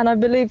 And I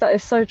believe that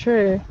is so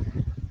true.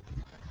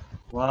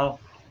 Wow.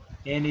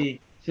 Say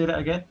that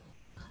again?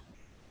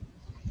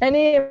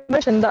 Any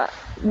emotion that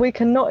we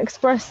cannot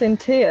express in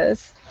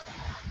tears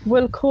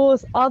will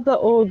cause other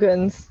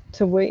organs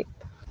to weep.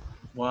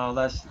 Wow,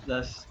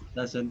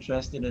 that's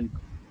interesting. And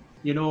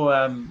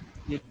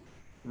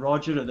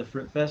Roger at the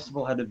Fruit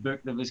Festival had a book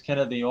that was kind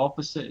of the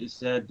opposite. It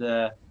said,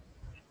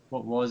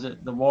 what was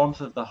it? The warmth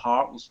of the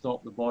heart will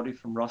stop the body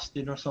from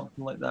rusting, or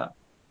something like that.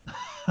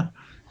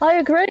 I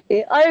agree.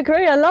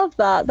 I love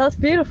that. That's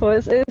beautiful.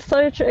 It's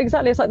so true.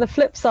 Exactly. It's like the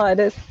flip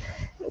side. It's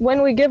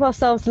when we give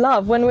ourselves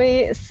love, when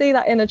we see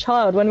that inner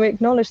child, when we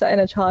acknowledge that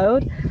inner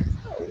child,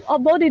 our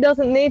body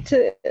doesn't need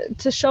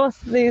to show us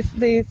these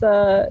it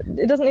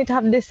doesn't need to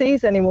have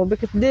disease anymore,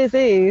 because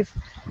disease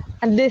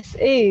and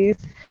dis-ease,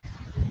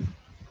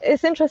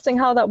 it's interesting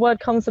how that word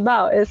comes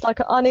about. It's like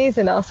an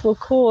uneasiness will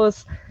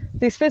cause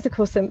these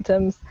physical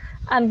symptoms,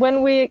 and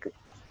when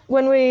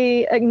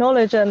we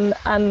acknowledge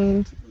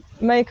and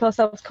make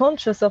ourselves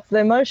conscious of the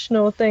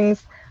emotional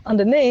things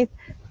underneath,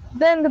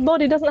 then the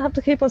body doesn't have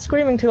to keep on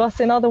screaming to us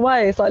in other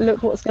ways, like,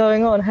 look what's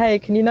going on, hey,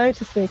 can you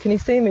notice me, can you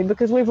see me,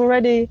 because we've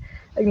already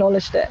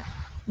acknowledged it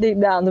deep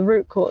down, the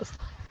root cause.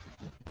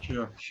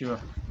 Sure.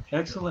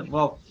 Excellent.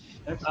 Well,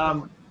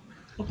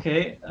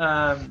 okay.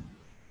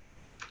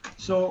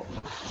 So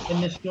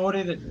in the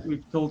story that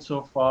we've told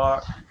so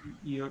far,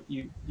 you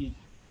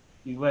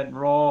went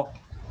raw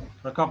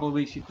for a couple of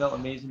weeks, you felt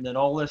amazing, then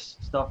all this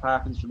stuff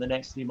happens for the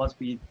next 3 months,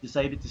 but you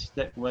decided to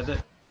stick with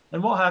it.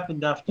 And what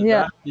happened after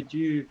that? Did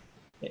you,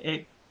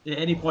 at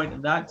any point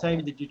in that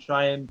time, did you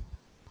try and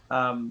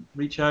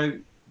reach out,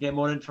 get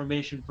more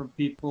information from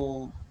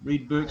people,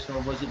 read books,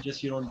 or was it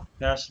just your own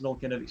personal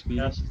kind of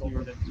experiences you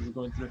were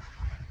going through?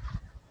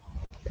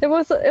 It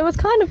was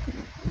kind of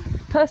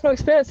personal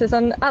experiences,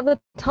 and at the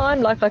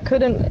time, like, I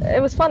couldn't,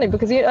 it was funny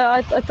because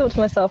I thought to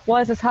myself,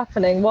 why is this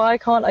happening, why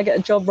can't I get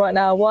a job right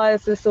now, why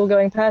is this all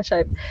going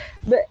pear-shaped?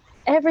 But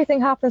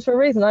everything happens for a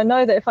reason. I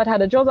know that if I'd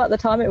had a job at the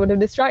time, it would have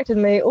distracted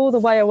me all the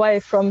way away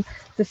from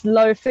this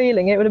low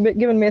feeling. It would have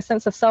given me a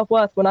sense of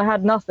self-worth when I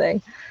had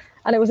nothing,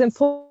 and it was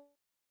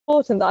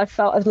important that I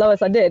felt as low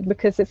as I did,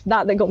 because it's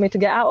that got me to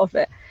get out of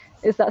it.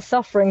 It's that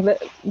suffering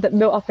that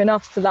built up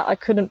enough so that I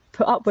couldn't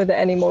put up with it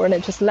anymore, and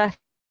it just left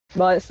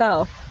by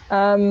itself,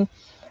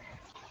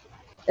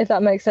 if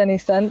that makes any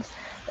sense.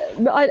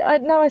 But I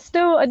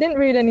didn't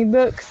read any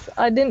books,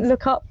 I didn't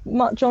look up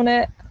much on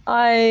it.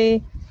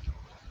 I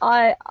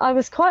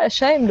was quite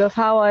ashamed of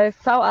how I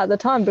felt at the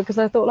time, because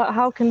I thought, like,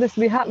 how can this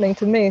be happening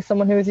to me,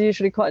 someone who is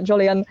usually quite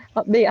jolly and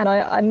upbeat, and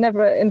I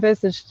never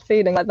envisaged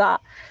feeling like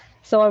that.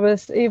 So I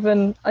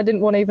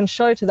didn't want to even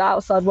show to the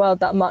outside world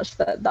that much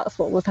that that's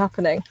what was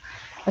happening.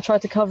 I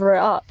tried to cover it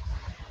up,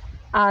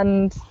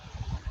 and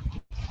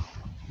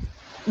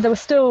there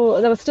was still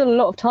a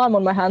lot of time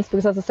on my hands,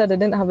 because, as I said,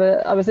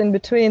 I was in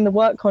between the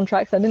work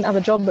contracts. I didn't have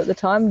a job at the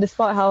time,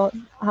 despite how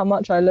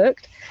much I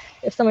looked.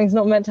 If something's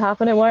not meant to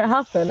happen, it won't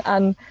happen,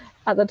 and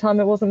at the time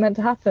it wasn't meant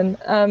to happen.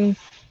 And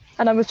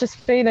I was just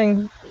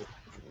feeling,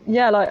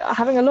 like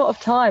having a lot of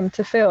time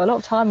to feel, a lot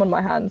of time on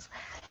my hands.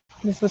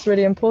 This was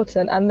really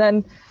important. And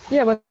then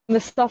when the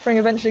suffering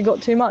eventually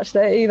got too much,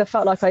 that it either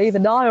felt like I either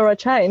die or I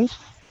change,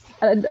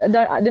 and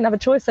I didn't have a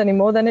choice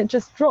anymore, then it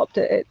just dropped.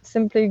 It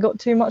simply got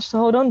too much to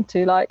hold on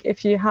to. Like,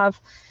 if you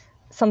have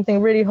something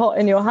really hot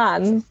in your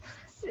hands,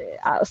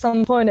 at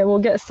some point it will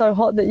get so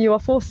hot that you are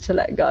forced to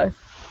let go.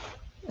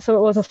 So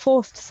it was a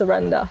forced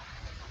surrender.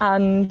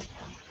 And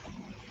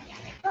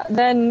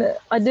then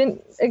I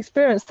didn't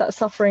experience that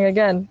suffering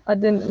again. I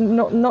didn't,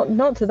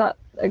 not to that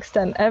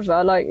extent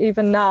ever. Like,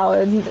 even now,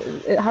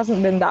 it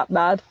hasn't been that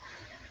bad,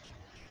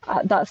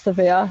 that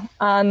severe.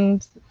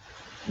 And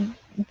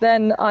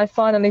then I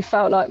finally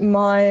felt like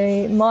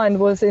my mind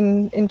was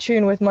in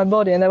tune with my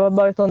body, and they were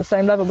both on the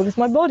same level, because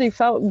my body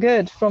felt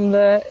good from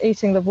the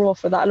eating the raw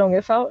for that long.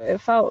 It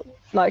felt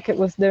like it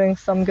was doing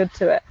some good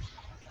to it,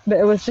 but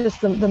it was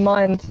just the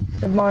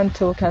mind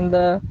talk and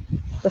the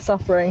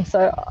suffering.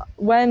 So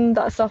when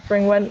that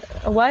suffering went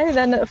away,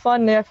 then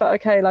finally I felt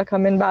okay, like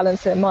I'm in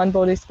balance here, mind,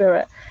 body,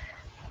 spirit.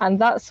 And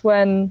that's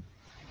when,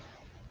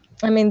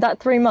 that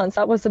 3 months,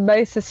 that was the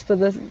basis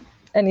for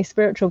any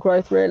spiritual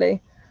growth,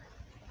 really.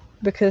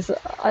 Because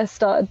I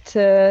started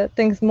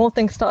to more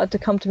things started to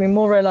come to me,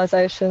 more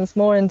realizations,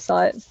 more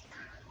insights.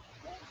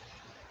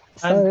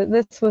 So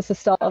this was the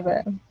start of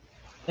it.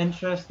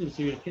 Interesting.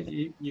 So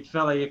you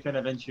felt like your kind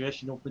of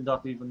intuition opened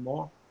up even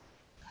more?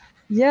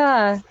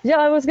 Yeah,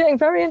 I was getting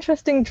very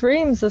interesting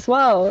dreams as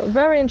well.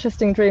 Very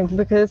interesting dreams,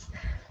 because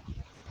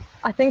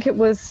I think it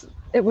was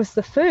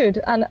the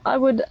food, and I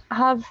would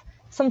have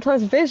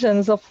sometimes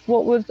visions of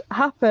what would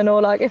happen,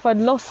 or like if I'd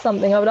lost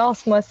something, I would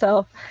ask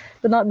myself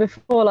the night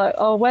before, like,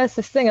 oh, where's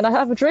this thing? And I'd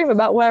have a dream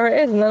about where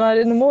it is, and then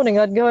in the morning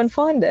I'd go and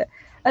find it.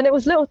 And it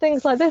was little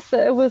things like this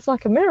that it was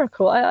like a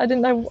miracle. I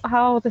didn't know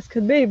how this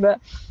could be,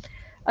 but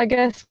I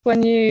guess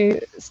when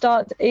you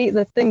start to eat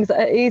the things that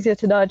are easier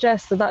to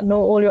digest, so that not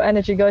all your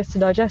energy goes to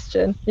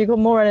digestion, you've got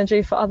more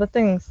energy for other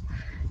things.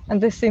 And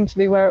this seemed to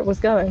be where it was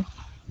going.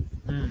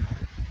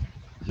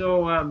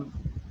 So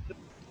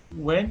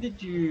when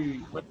did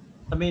you,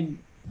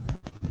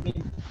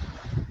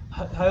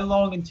 how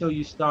long until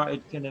you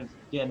started kind of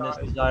getting this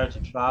desire to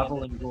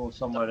travel and go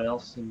somewhere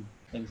else and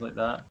things like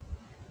that?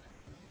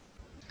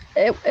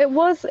 It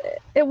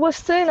was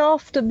soon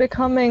after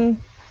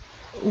becoming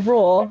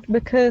raw,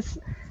 because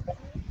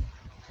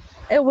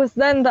it was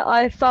then that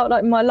I felt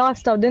like my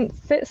lifestyle didn't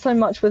fit so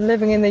much with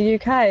living in the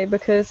UK,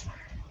 because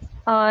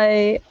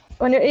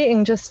when you're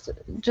eating just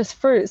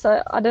fruits,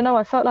 I don't know,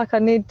 I felt like I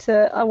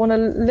want to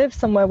live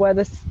somewhere where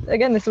this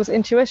was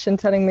intuition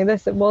telling me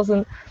this. It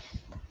wasn't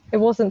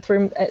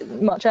through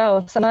much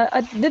else. And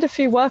I did a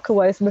few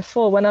workaways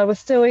before, when I was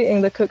still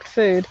eating the cooked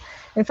food,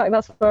 In fact,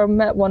 that's where I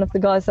met one of the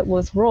guys that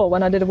was raw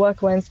when I did a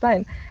workaway in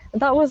Spain.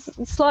 And that was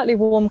a slightly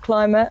warm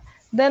climate.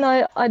 Then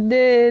I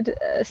did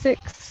a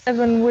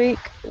 6-7 week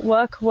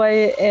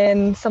workaway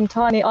in some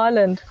tiny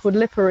island called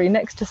Lipari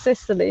next to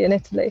Sicily in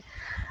Italy.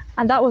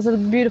 And that was a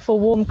beautiful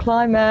warm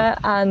climate,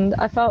 and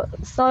I felt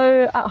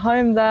so at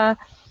home there.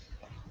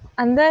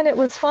 And then it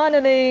was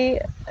finally,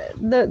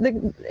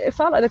 it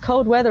felt like the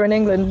cold weather in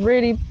England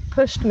really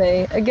pushed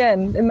me.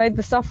 Again, it made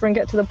the suffering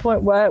get to the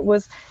point where it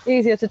was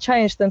easier to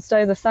change than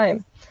stay the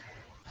same.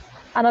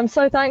 And I'm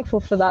so thankful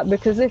for that,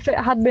 because if it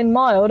had been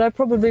mild, I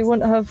probably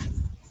wouldn't have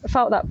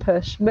felt that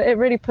push. But it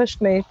really pushed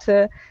me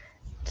to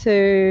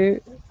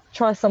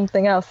try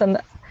something else.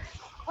 And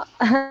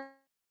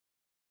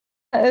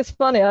it's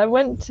funny, I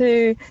went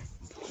to, do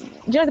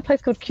you know the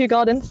place called Kew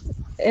Gardens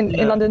in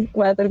London,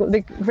 where they've got the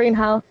big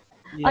greenhouse?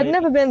 Yeah. I'd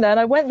never been there, and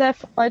I went there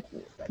for my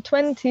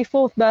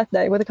 24th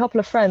birthday with a couple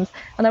of friends,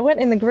 and I went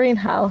in the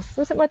greenhouse.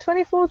 Was it my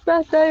 24th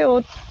birthday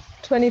or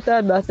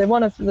 23rd birthday?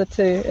 One of the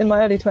two, in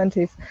my early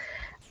 20s.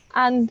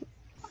 And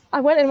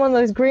I went in one of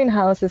those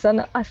greenhouses,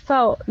 and I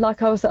felt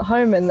like I was at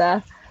home in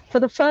there. For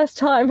the first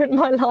time in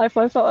my life,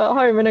 I felt at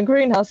home in a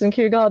greenhouse in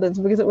Kew Gardens,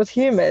 because it was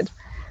humid.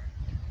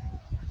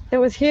 It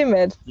was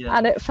humid,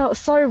 and it felt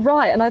so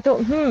right. And I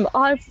thought,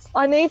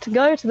 I need to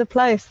go to the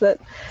place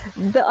that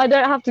I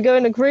don't have to go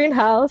in a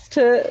greenhouse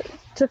to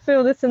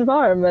feel this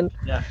environment.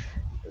 Yeah.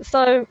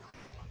 So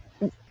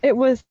it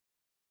was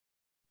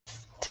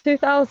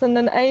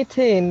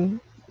 2018,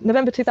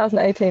 November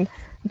 2018,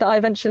 that I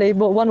eventually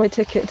bought a one-way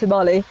ticket to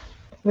Bali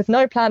with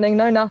no planning,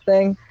 no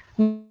nothing.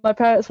 My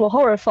parents were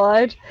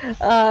horrified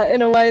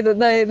in a way that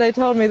they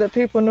told me that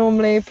people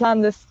normally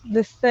plan this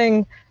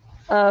thing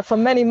for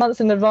many months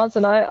in advance,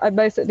 and I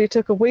basically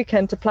took a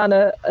weekend to plan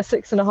a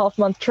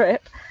 6.5-month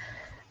trip.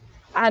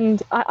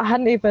 And I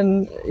hadn't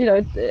even,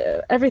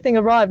 everything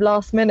arrived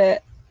last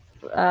minute.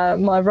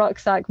 My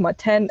rucksack, my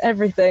tent,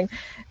 everything.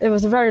 It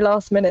was a very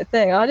last minute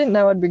thing. I didn't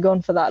know I'd be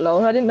gone for that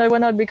long. I didn't know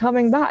when I'd be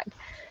coming back.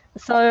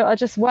 So I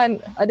just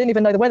went. I didn't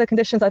even know the weather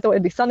conditions. I thought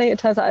it'd be sunny. It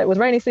turns out it was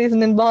rainy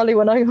season in Bali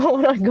when I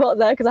got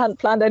there, because I hadn't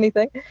planned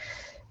anything.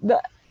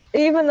 But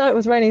even though it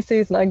was rainy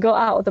season, I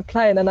got out of the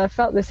plane and I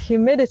felt this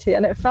humidity,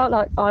 and it felt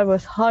like I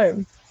was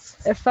home.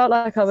 It felt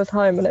like I was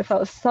home, and it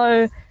felt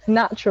so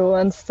natural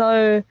and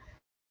so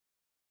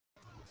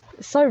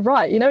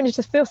right. When you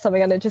just feel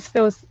something and it just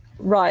feels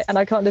right, and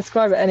I can't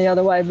describe it any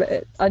other way,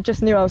 but I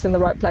just knew I was in the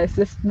right place.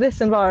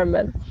 This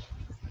environment.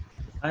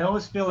 I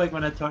always feel like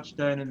when I touch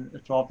down in a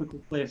tropical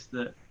place,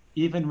 that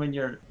even when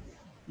you're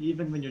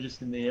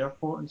just in the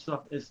airport and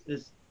stuff,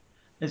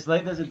 it's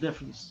like there's a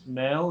different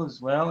smell as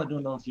well. I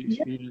don't know if you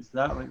experienced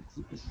that. Like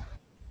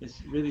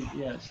it's really,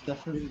 it's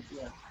different.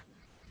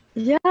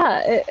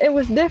 It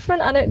was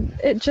different, and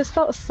it just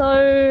felt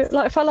so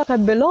like, I felt like I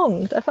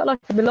belonged. I felt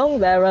like I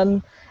belonged there.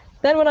 And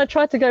then when I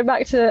tried to go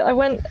back to,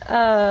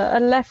 I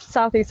left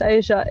Southeast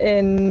Asia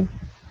in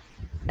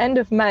end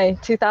of May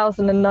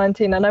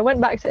 2019, and I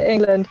went back to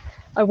England.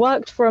 I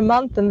worked for a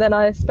month, and then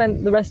I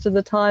spent the rest of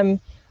the time,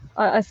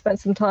 I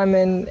spent some time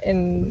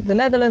in the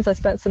Netherlands. I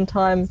spent some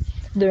time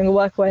doing a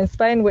workaway in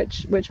Spain,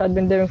 which I'd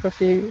been doing for a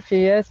few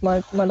years.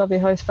 My lovely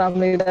host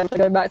family that I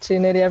go back to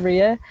nearly every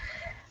year.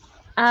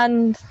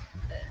 And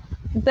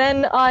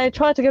then I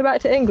tried to go back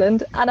to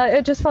England, and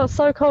it just felt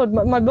so cold.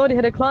 My body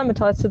had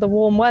acclimatized to the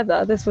warm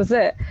weather. This was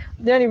it.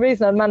 The only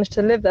reason I'd managed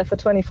to live there for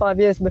 25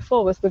 years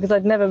before was because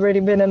I'd never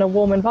really been in a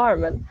warm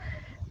environment.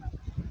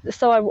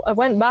 So I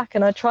went back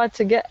and I tried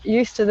to get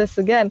used to this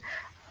again.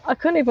 I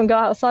couldn't even go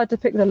outside to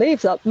pick the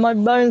leaves up. My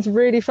bones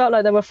really felt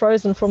like they were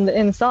frozen from the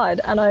inside,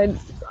 and I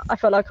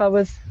felt like I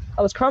was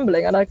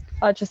crumbling, and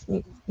I just,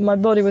 my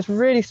body was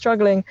really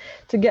struggling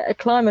to get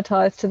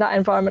acclimatized to that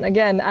environment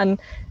again. And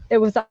it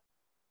was that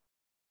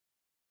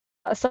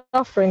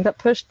suffering that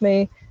pushed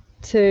me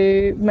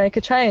to make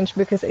a change,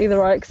 because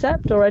either I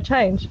accept or I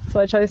change. So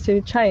I chose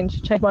to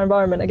change my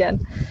environment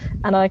again,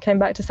 and I came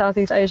back to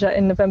Southeast Asia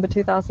in November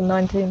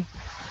 2019.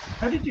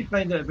 How did you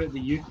find out about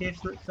the UK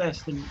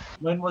Fruitfest, and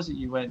when was it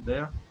you went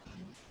there?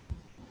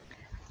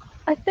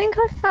 I think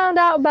I found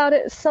out about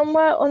it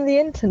somewhere on the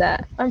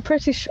internet. I'm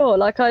pretty sure.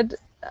 Like I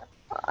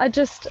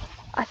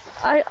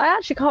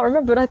actually can't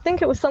remember, but I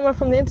think it was somewhere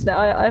from the internet.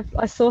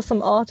 I saw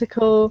some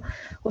article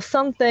or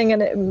something,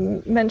 and it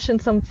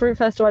mentioned some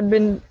Fruitfest, or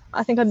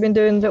I think I'd been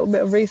doing a little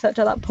bit of research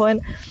at that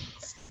point.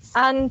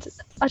 And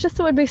I just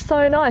thought it'd be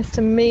so nice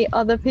to meet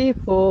other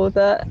people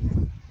that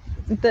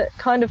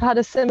kind of had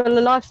a similar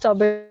lifestyle,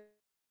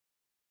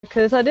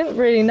 because I didn't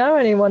really know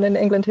anyone in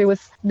England who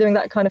was doing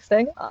that kind of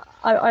thing.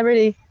 I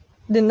really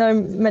didn't know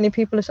many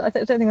people. I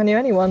don't think I knew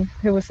anyone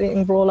who was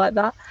eating raw like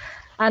that.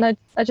 And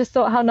I just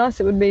thought how nice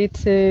it would be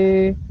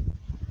to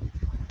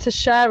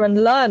share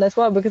and learn as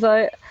well, because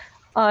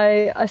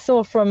I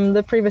saw from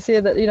the previous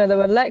year that, there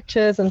were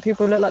lectures and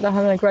people looked like they're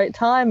having a great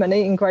time and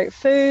eating great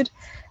food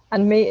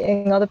and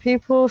meeting other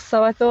people.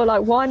 So I thought,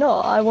 like, why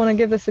not? I want to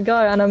give this a go.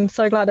 And I'm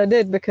so glad I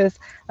did, because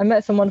I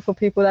met some wonderful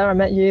people there. I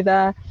met you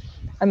there.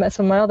 I met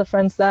some of my other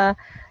friends there.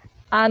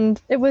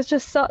 And it was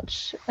just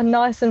such a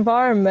nice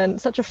environment,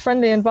 such a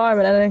friendly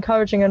environment and an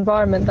encouraging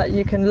environment that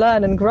you can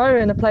learn and grow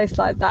in a place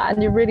like that,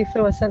 and you really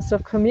feel a sense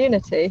of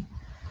community.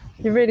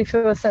 You really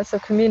feel a sense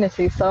of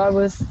community. So I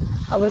was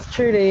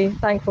truly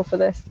thankful for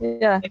this.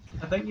 Yeah,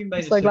 I think you I'm might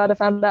have so said. glad I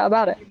found out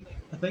about it.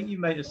 I think you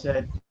might have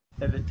said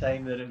at the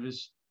time that it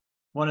was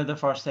one of the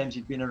first times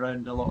you'd been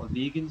around a lot of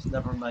vegans,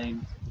 never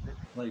mind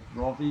like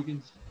raw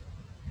vegans.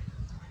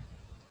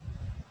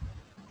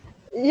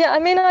 Yeah, I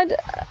mean, I'd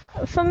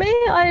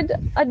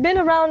been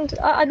around.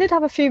 I did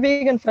have a few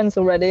vegan friends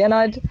already, and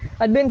I'd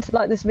been to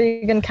like this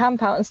vegan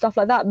camp out and stuff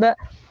like that. But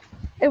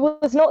it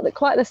was not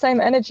quite the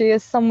same energy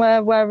as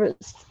somewhere where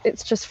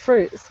it's just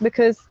fruits,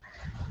 because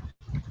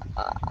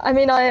I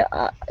mean,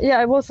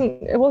 yeah, it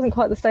wasn't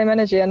quite the same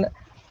energy. And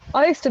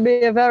I used to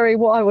be a very,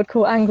 what I would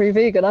call, angry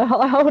vegan.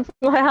 I hold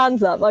my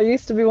hands up. I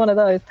used to be one of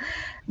those,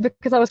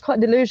 because I was quite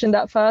disillusioned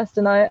at first,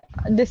 and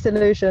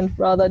disillusioned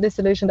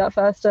at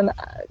first, and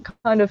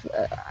kind of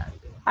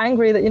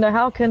angry that, you know,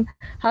 how can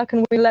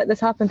we let this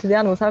happen to the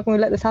animals? How can we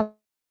let this happen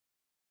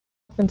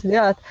to the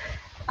earth?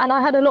 And I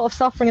had a lot of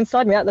suffering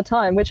inside me at the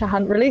time, which I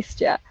hadn't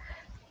released yet.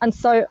 And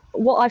so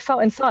what I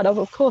felt inside,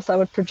 of course, I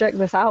would project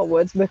this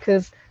outwards,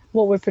 because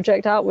what we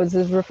project outwards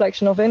is a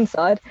reflection of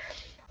inside.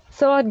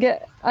 So I'd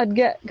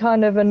get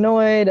kind of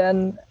annoyed,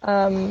 and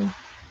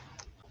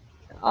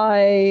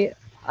I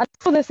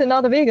saw this in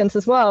other vegans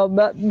as well,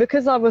 but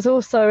because I was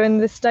also in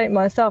this state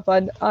myself,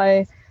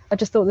 I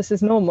just thought this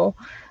is normal.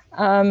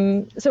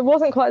 So it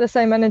wasn't quite the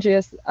same energy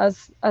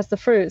as the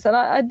fruits, and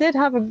I did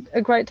have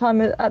a great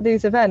time at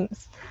these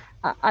events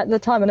at the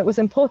time, and it was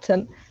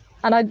important.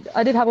 And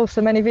I did have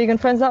also many vegan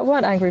friends that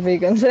weren't angry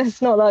vegans.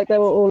 It's not like they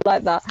were all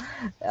like that.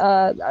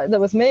 There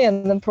was me,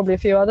 and then probably a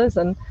few others,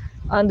 and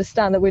I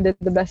understand that we did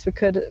the best we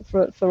could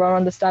for our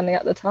understanding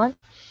at the time.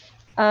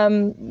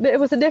 But it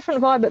was a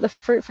different vibe at the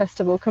Fruit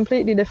Festival,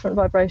 completely different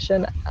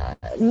vibration,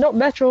 not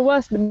better or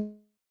worse, but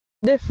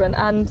different.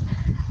 And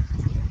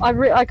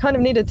I kind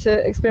of needed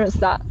to experience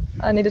that.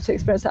 I needed to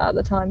experience that at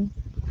the time.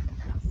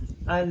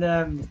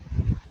 And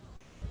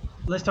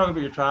let's talk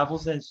about your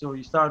travels then. So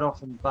you started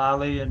off in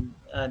Bali, and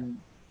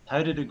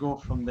how did it go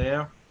from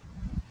there?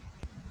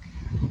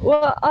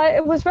 Well,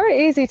 it was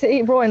very easy to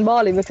eat raw in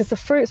Bali because the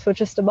fruits were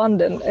just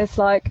abundant. It's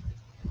like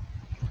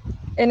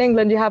in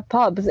England you have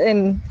pubs,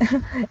 in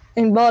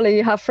Bali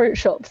you have fruit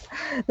shops.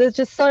 There's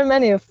just so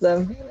many of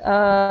them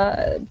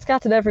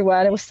scattered everywhere,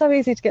 and it was so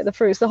easy to get the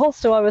fruits. The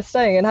hostel I was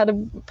staying in had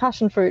a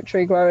passion fruit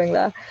tree growing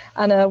there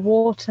and a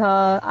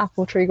water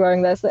apple tree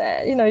growing there,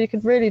 so you know, you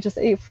could really just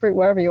eat fruit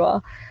wherever you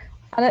are.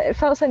 And it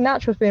felt so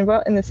natural to be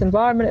in this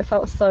environment. It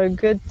felt so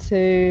good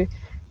to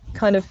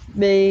kind of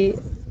be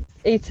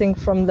eating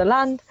from the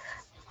land,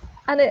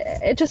 and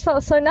it just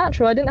felt so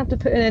natural. I didn't have to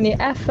put in any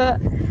effort.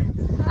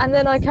 And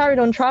then I carried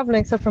on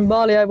traveling. So from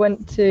Bali I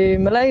went to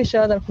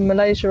Malaysia, then from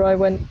Malaysia I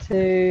went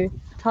to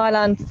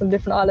Thailand, some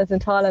different islands in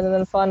Thailand, and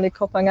then finally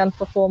Koh Phangan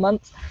for 4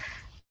 months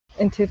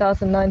in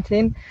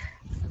 2019.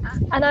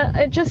 And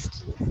it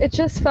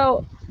just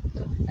felt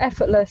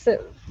effortless.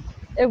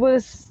 It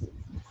was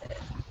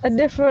a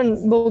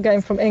different ball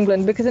game from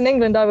England, because in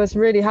England I was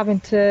really having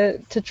to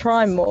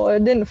try more.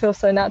 It didn't feel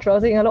so natural. I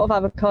was eating a lot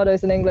of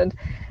avocados in England.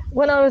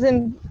 When I was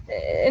in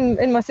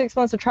my 6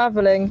 months of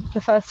traveling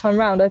the first time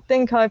round, I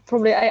think I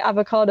probably ate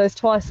avocados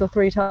 2 or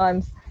 3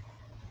 times.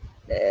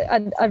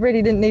 I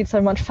really didn't need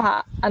so much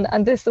fat,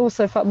 and this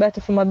also felt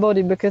better for my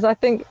body, because I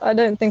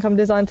don't think I'm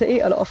designed to eat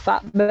a lot of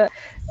fat, but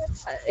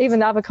even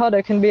the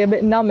avocado can be a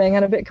bit numbing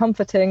and a bit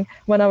comforting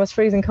when I was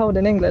freezing cold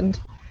in England.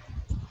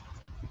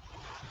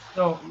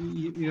 So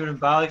you were in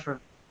Bali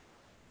for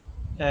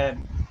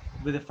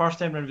with the first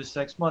time around was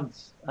 6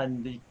 months,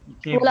 and you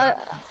came Well,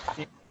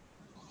 back.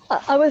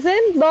 I was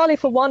in Bali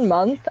for 1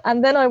 month,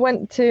 and then I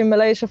went to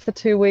Malaysia for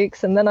 2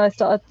 weeks, and then I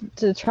started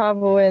to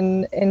travel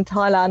in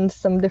Thailand,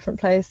 some different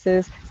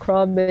places,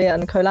 Krabi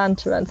and Koh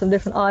Lanta, and some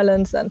different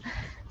islands, and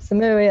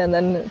Samui, and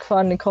then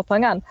finally Koh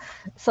Phangan.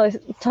 So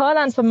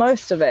Thailand for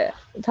most of it.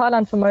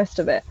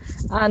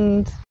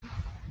 And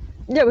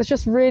yeah, it was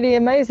just really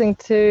amazing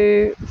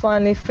to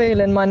finally feel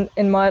in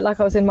my like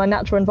I was in my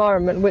natural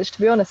environment, which, to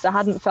be honest, I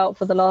hadn't felt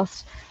for the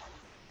last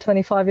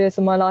 25 years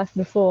of my life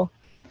before.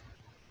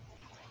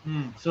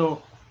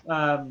 So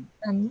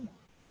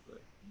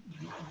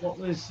what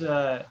was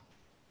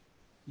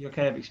your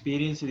kind of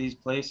experience of these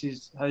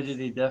places? How do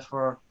they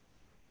differ?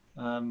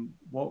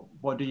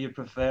 What do you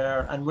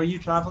prefer? And were you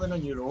traveling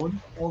on your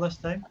own all this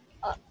time?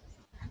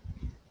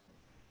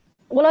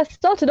 Well, I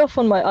started off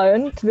on my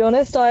own, to be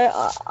honest.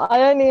 I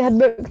only had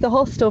booked the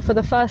hostel for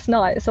the first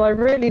night, so I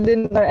really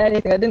didn't know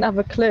anything. I didn't have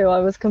a clue. I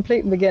was a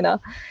complete beginner.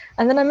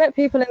 And then I met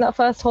people in that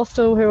first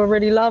hostel who were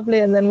really lovely,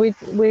 and then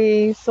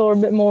we saw a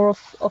bit more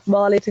of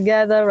Bali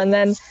together. And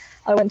then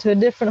I went to a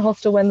different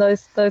hostel when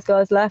those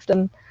guys left,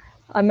 and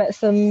I met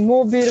some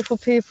more beautiful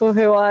people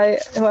who I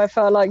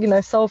felt like, you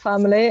know, soul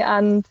family.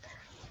 And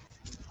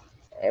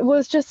it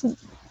was just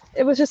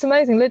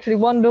amazing. Literally,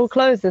 one door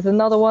closes,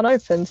 another one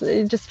opens.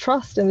 You just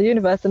trust in the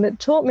universe, and it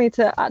taught me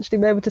to actually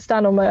be able to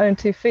stand on my own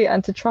 2 feet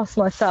and to trust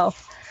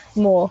myself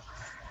more.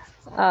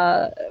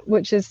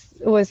 which is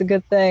always a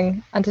good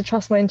thing, and to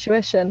trust my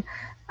intuition.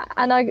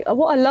 And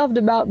what I loved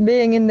about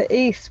being in the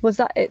East was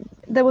that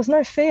there was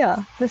no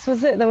fear. This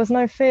was it. There was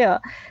no fear.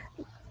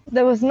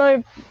 There was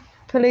no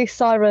police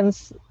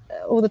sirens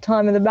all the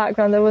time in the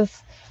background. There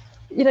was,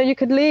 you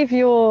could leave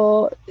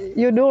your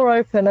door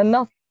open and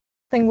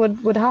nothing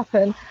would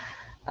happen.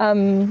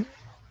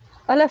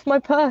 I left my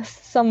purse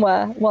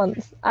somewhere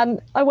once and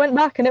I went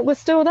back and it was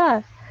still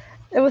there.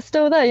 It was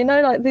still there,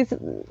 like these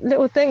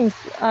little things.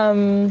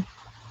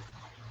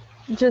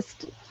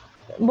 Just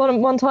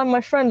one time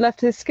my friend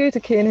left his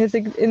scooter key in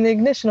the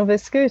ignition of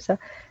his scooter.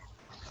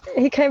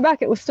 He came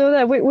back, it was still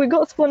there. We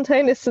got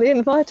spontaneously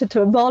invited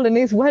to a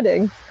Balinese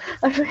wedding.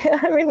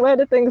 I mean, where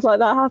do things like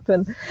that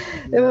happen?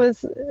 Yeah. It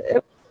was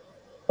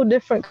a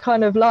different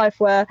kind of life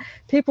where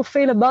people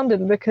feel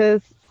abundant,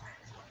 because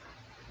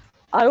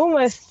I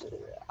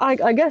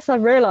guess I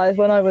realized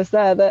when I was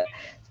there that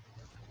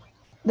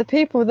the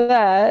people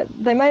there,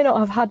 they may not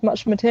have had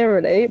much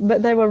materially,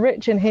 but they were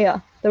rich in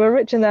here. They were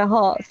rich in their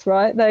hearts,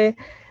 right?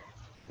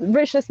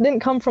 Richness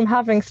didn't come from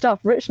having stuff.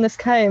 Richness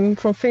came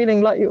from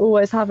feeling like you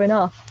always have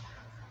enough.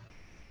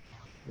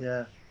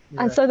 Yeah.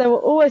 And so they were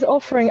always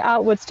offering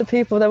outwards to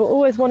people. They were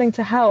always wanting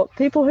to help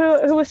people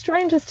who were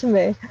strangers to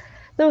me.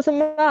 There was a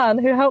man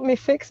who helped me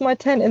fix my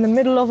tent in the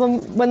middle of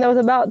when there was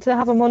about to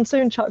have a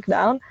monsoon chuck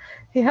down.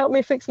 He helped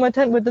me fix my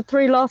tent with the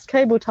 3 last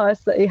cable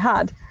ties that he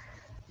had.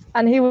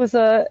 And he was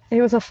a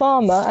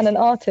farmer and an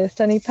artist,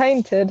 and he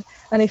painted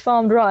and he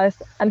farmed rice,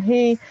 and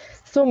he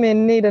saw me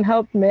in need and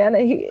helped me. And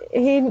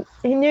he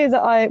knew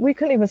that we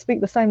couldn't even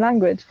speak the same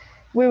language.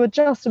 We were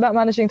just about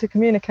managing to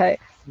communicate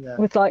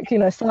with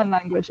sign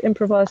language,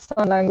 improvised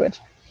sign language.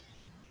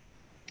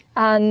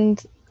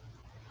 And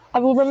I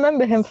will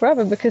remember him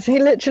forever, because he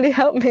literally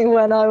helped me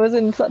when I was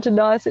in such a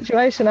dire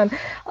situation. And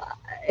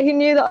he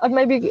knew that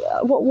maybe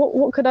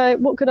what could I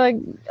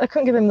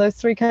couldn't give him those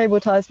 3 cable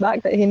ties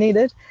back that he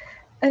needed,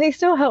 and he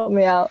still helped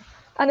me out.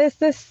 And it's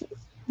this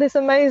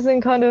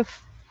amazing kind of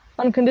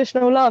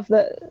unconditional love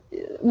that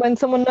when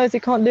someone knows you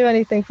can't do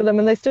anything for them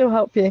and they still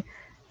help you,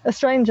 a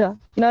stranger,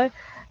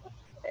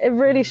 it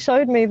really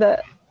showed me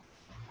that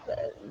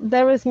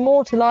there is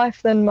more to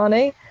life than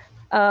money.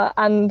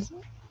 And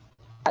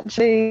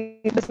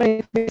actually this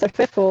made me so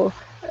fearful,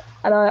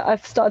 and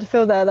I've started to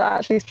feel that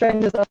actually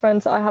strangers are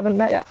friends that I haven't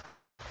met yet,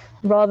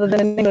 rather than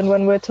in England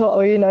when we're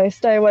taught,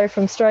 stay away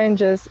from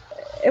strangers.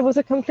 It was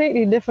a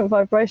completely different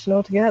vibration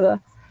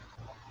altogether.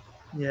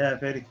 Yeah,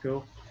 very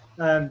cool.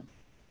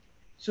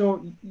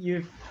 So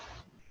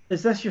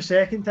is this your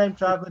second time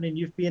traveling, and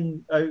you've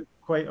been out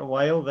quite a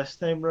while this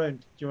time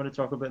round? Do you want to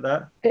talk about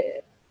that?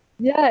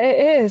 Yeah,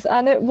 it is,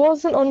 and it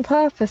wasn't on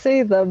purpose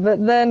either.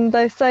 But then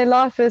they say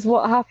life is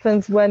what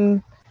happens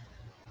when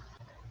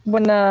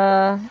you're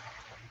not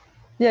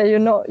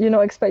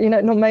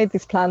made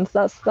these plans.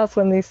 That's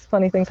when these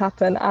funny things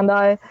happen. And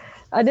I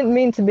didn't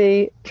mean to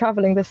be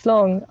traveling this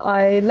long.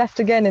 I left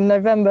again in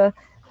November.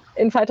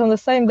 In fact, on the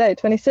same day,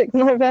 26th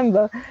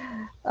November.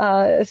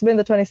 It's been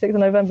the 26th of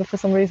November for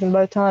some reason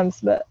both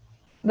times, but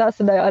that's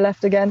the day I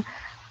left again.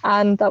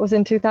 And that was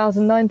in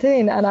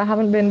 2019, and I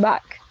haven't been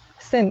back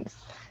since.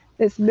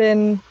 It's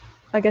been,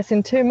 I guess,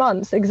 in 2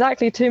 months,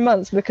 exactly 2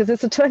 months, because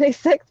it's the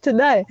 26th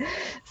today.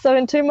 So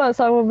in 2 months,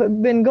 I will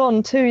have been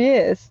gone 2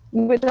 years,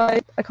 which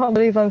I can't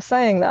believe I'm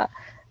saying that.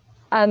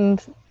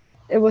 And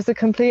it was a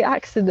complete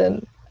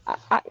accident.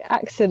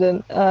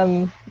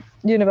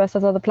 Universe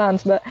has other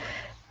plans, but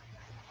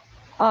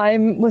I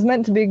was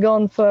meant to be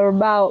gone for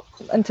about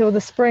until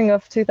the spring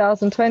of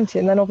 2020,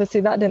 and then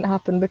obviously that didn't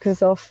happen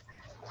because of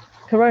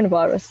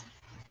coronavirus.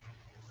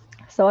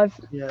 So I've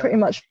pretty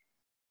much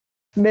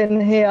been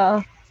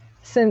here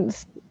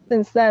since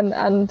then,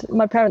 and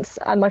my parents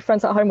and my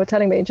friends at home were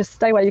telling me, just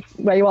stay where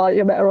you are,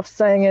 you're better off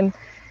staying in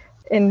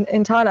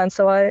Thailand.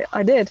 So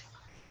I did.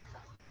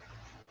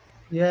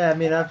 Yeah, I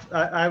mean,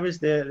 I was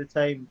there at the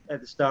time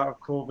at the start of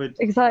COVID.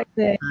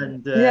 Exactly.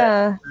 And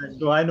and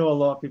so I know a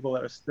lot of people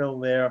that are still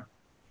there.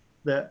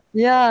 And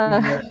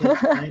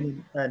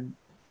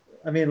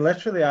I mean,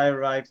 literally, I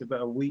arrived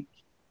about a week.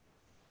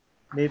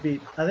 Maybe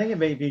I think it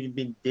may have even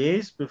been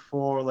days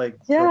before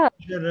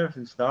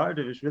everything started.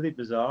 It was really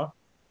bizarre.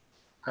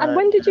 And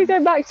when did you go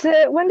back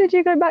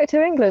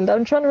to England?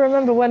 I'm trying to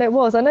remember when it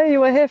was. I know you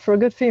were here for a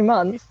good few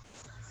months.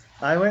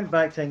 I went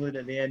back to England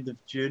at the end of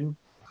June,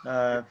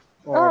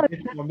 or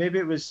maybe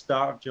it was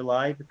start of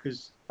July,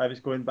 because I was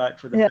going back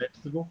for the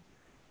festival.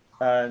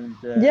 And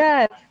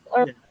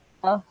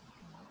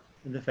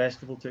and the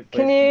festival took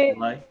place in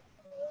July.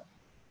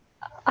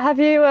 Have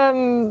you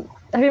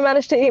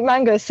managed to eat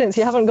mangoes since?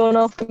 You haven't gone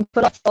off and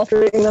put up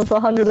after eating them for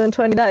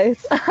 120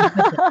 days.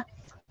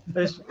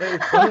 It's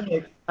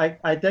funny,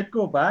 I did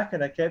go back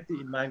and I kept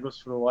eating mangoes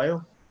for a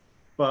while,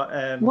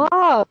 but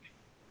wow.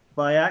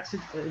 By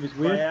accident, it was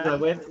weird.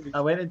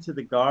 I went into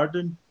the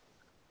garden,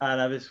 and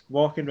I was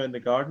walking around the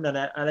garden, and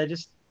I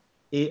just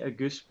ate a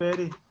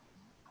gooseberry.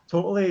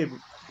 Totally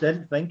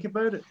didn't think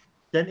about it.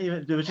 Didn't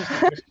even, there was just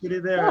a gooseberry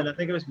there, and I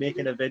think I was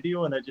making a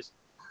video, and I just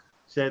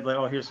said like,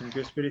 "Oh, here's some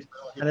gooseberries,"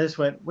 and I just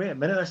went, "Wait a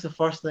minute, that's the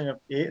first thing I've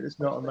ate that's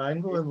not a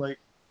mango in like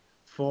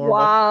 4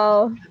 months."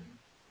 Wow.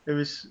 It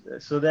was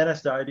so then I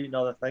started eating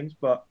other things,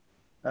 but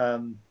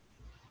um,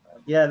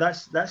 yeah,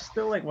 that's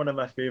still like one of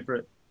my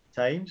favorite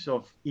times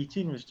of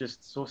eating was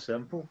just so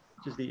simple,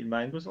 just eating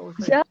mangoes all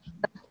the time. Yeah,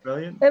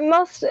 Brilliant. it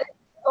must.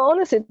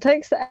 Honestly, it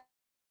takes the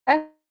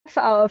effort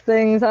out of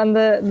things and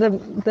the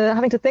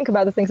having to think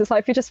about the things. It's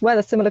like if you just wear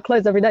the similar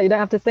clothes every day, you don't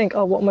have to think,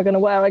 oh, what am I going to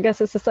wear? I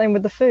guess it's the same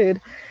with the food.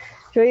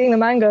 If you're eating the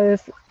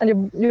mangoes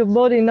and your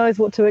body knows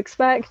what to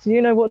expect,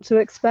 you know what to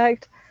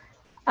expect,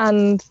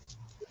 and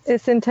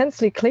it's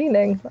intensely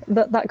cleaning.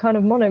 That kind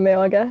of mono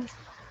meal, I guess.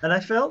 And I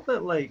felt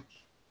that like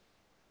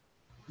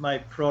my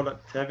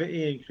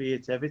productivity and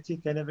creativity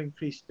kind of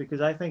increased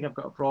because I think I've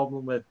got a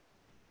problem with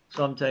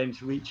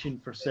sometimes reaching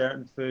for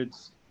certain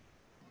foods.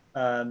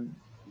 Um,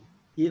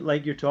 Eat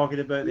like you're talking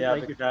about the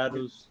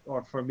avocados,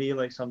 or for me,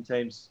 like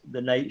sometimes the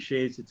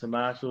nightshades, the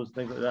tomatoes,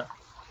 things like that,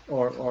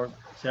 or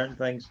certain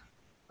things.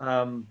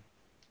 Um,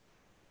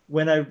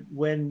 when I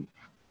when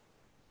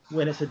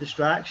it's a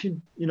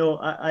distraction, you know,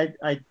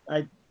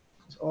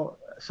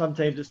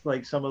 sometimes it's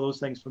like some of those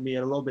things for me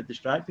are a little bit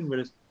distracting.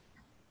 Whereas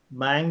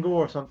mango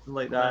or something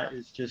like that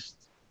is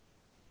just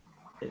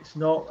it's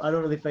not. I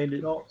don't really find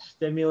it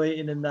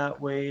stimulating in that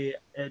way.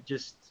 It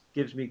just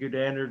gives me good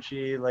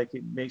energy. Like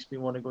it makes me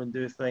want to go and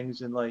do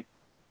things and like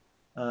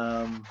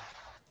um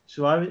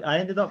so I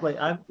ended up like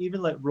I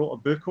even like wrote a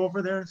book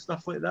over there and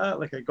stuff like that.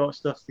 Like I got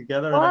stuff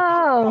together and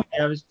Wow.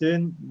 I was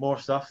doing more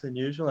stuff than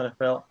usual and I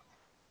felt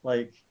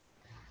like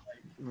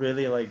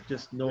really like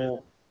just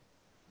no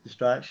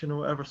distraction or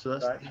whatever. So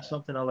that's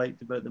something I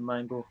liked about the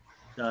mango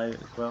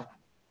diet as well.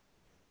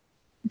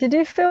 Did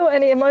you feel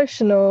any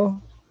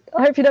emotional?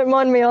 I hope you don't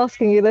mind me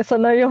asking you this. I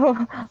know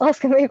you're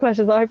asking me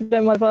questions, but I hope you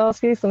don't mind if I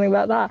ask you something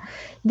about that.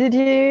 Did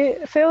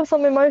you feel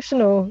some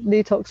emotional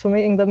detox from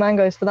eating the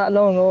mangoes for that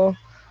long, or?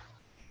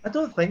 I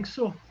don't think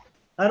so.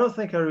 I don't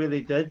think I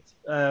really did.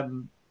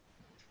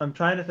 I'm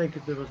trying to think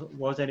if there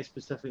was any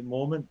specific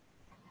moment.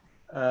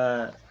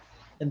 Uh,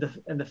 and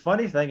the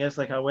funny thing is,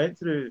 like, I went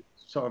through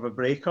sort of a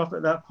breakup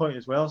at that point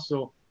as well.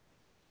 So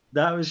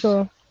that was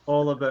Sure.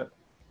 all about.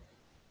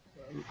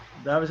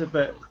 That was a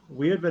bit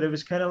weird, but it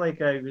was kind of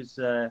like I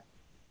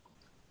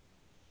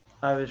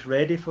was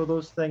ready for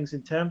those things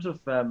in terms of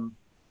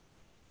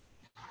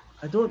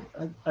I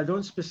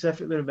don't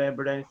specifically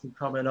remember anything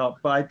coming up,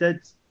 but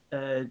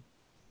uh,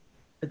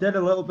 I did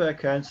a little bit of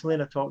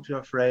counselling. I talked to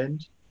a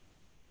friend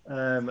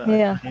at a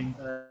Yeah. time,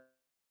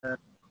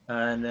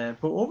 and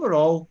but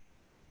overall,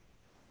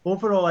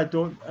 I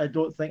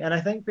don't think, and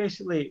I think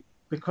basically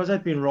because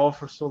I'd been raw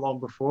for so long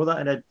before that,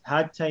 and I'd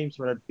had times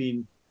when I'd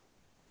been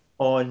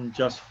on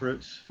just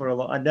fruits for a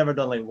lot. I'd never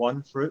done like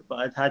one fruit, but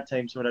I'd had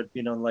times when I'd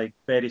been on like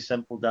very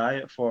simple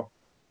diet for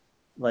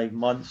like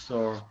months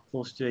or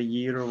close to a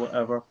year or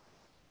whatever.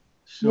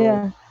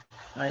 So Yeah.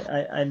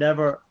 I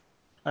never,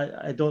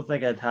 I don't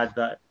think I'd had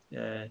that,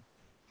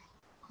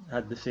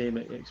 had the same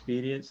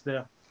experience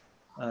there.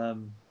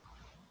 Um,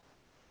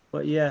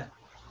 but yeah,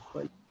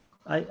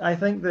 I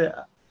think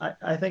that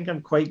I think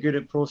I'm quite good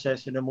at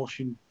processing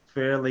emotion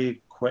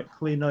fairly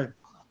quickly now.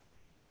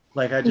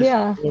 Like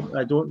Yeah.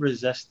 I don't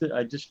resist it.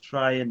 I just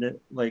try and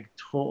like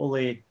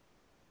totally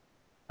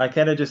I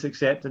kind of just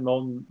accept in my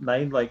own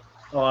mind like,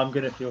 oh, I'm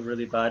gonna feel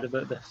really bad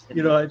about this.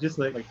 You know, I just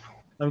like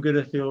I'm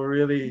gonna feel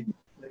really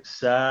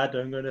sad.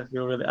 I'm gonna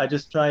feel really I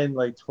just try and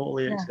like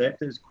totally Yeah.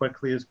 accept it as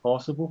quickly as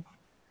possible.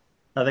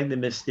 I think the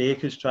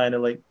mistake is trying to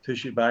like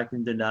push it back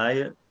and deny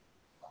it.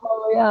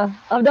 Oh, yeah.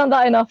 I've done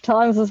that enough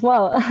times as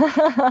well.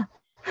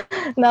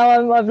 Now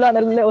I've learned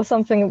a little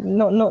something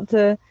not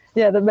to,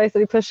 yeah, that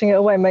basically pushing it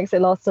away makes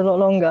it last a lot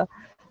longer.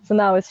 So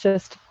now it's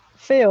just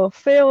feel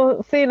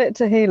it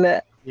to heal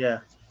it. Yeah.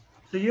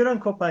 So you're on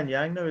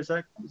Kopanyang now, is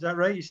that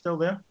right? You still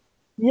there?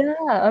 Yeah,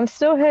 I'm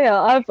still here.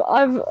 I've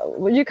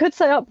you could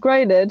say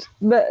upgraded,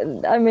 but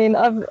I mean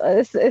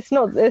it's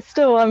not it's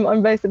still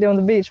I'm basically on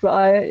the beach, but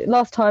I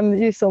last time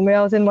you saw me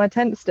I was in my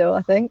tent still,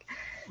 I think.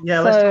 Yeah,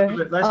 So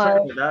let's talk I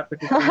about that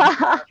because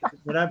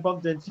when I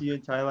bumped into you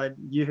in Thailand,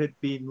 you had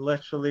been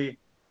literally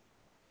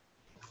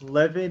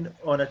living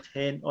on a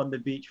tent on the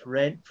beach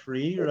rent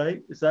free,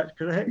 right? Is that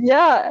correct?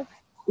 yeah.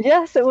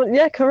 Yes, it was,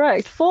 yeah,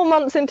 correct. 4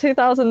 months in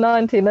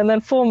 2019 and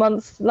then 4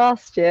 months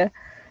last year,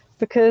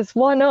 because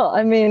why not?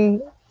 I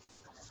mean,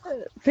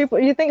 people,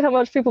 you think how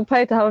much people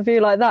pay to have a view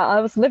like that.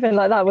 I was living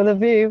like that with a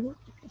view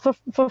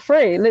for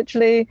free,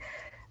 literally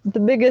the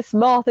biggest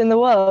bath in the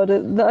world,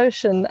 the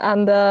ocean,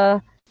 and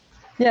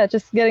yeah,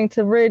 just getting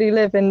to really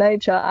live in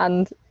nature.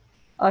 And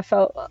it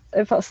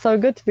felt so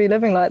good to be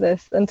living like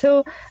this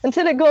until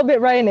it got a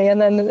bit rainy,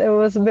 and then it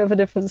was a bit of a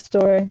different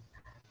story.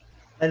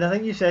 And I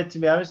think you said to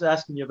me, I was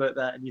asking you about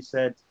that, and you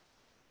said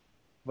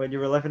when you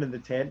were living in the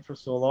tent for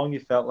so long, you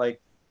felt like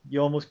you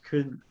almost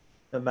couldn't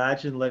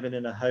imagine living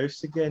in a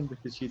house again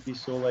because you'd be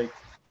so like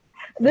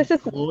This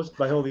is enclosed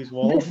by all these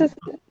walls. this is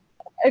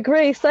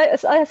agree. So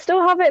I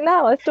still have it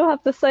now. I still have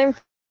the same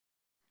thing now,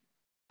 and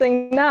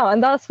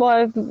that's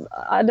why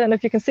I don't know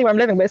if you can see where I'm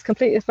living, but it's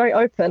complete. It's very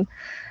open,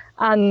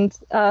 And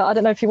I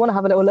don't know if you want to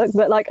have a little look,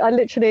 but like I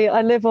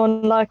live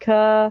on like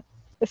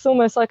it's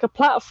almost like a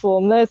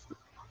platform. I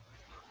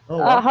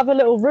have a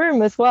little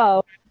room as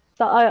well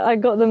that I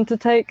got them to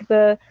take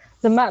the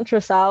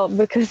mattress out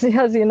because,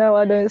 as you know,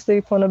 I don't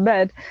sleep on a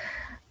bed.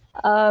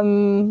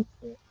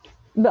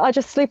 But I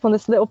just sleep on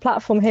this little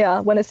platform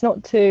here when if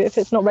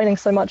it's not raining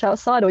so much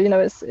outside, or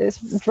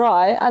it's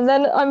dry, and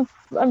then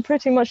I'm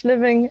pretty much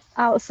living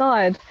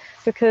outside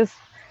because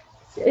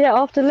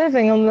after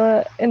living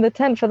in the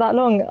tent for that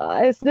long,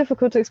 it's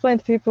difficult to explain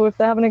to people if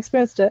they haven't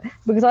experienced it,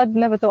 because I'd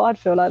never thought I'd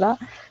feel like that.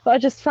 But I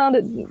just found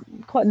it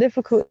quite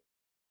difficult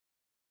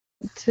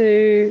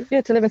to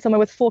live in somewhere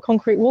with 4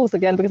 concrete walls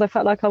again, because I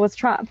felt like I was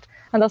trapped,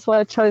 and that's why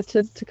I chose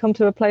to come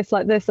to a place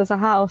like this as a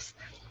house.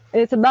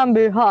 It's a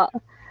bamboo hut.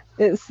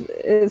 It's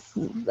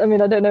I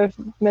mean, I don't know if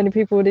many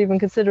people would even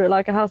consider it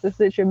like a house. It's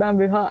literally a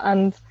bamboo hut,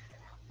 and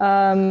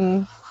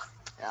I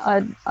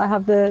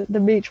have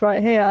the beach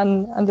right here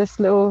and this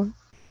little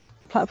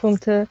platform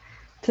to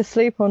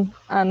sleep on,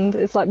 and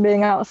it's like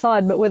being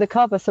outside but with a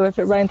cover, so if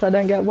it rains I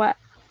don't get wet.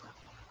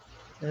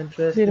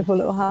 Interesting. Beautiful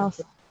little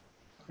house.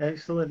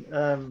 Excellent.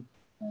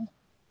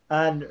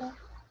 And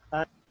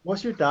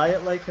what's your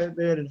diet like out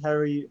there, and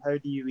how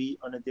do you eat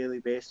on a daily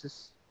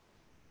basis?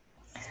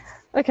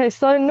 Okay,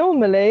 so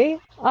normally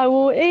I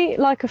will eat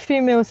like a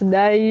few meals a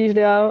day.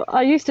 Usually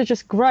I used to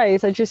just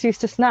graze, I just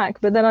used to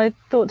snack, but then I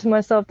thought to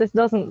myself, this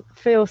doesn't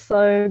feel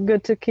so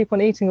good to keep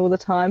on eating all the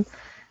time.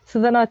 So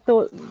then I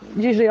thought,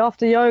 usually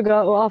after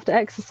yoga or after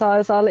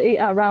exercise, I'll eat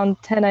at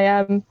around 10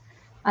 a.m.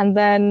 and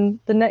then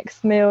the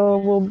next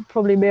meal will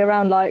probably be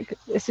around like,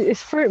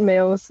 it's fruit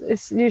meals.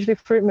 It's usually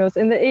fruit meals.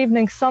 In the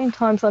evening,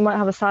 sometimes I might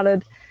have a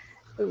salad,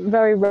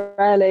 very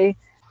rarely,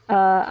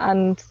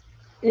 and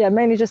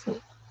mainly just,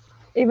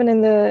 even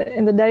in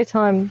the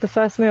daytime, the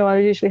first meal I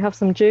usually have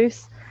some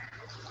juice.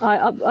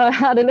 I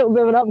had a little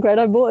bit of an upgrade.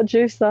 I bought a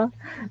juicer,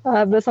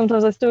 but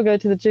sometimes I still go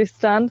to the juice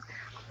stand.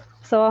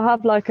 So I'll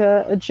have like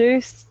a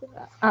juice,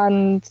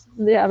 and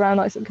around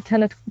like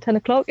 10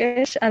 o'clock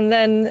ish, and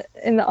then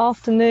in the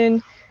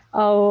afternoon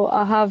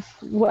I'll have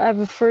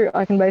whatever fruit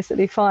I can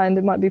basically find.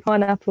 It might be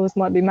pineapples,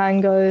 might be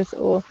mangoes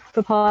or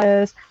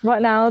papayas.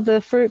 Right now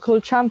the fruit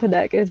called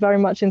champadek is very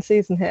much in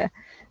season here.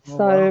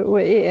 So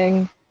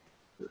wow.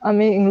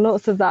 I'm eating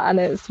lots of that, and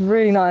it's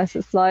really nice.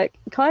 It's like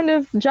kind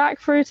of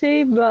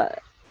jackfruity,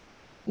 but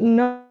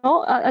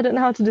not, I don't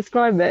know how to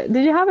describe it.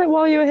 Did you have it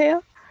while you were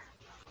here?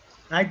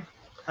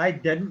 I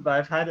didn't, but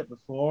I've had it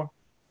before.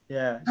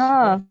 Yeah,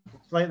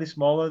 it's slightly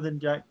smaller than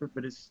jackfruit,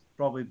 but it's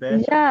probably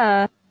better.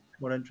 Yeah.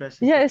 More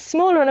interesting. Yeah, it's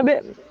smaller and a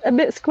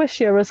bit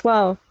squishier as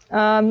well.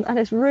 And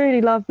it's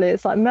really lovely.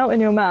 It's like melt in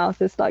your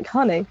mouth. It's like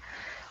honey.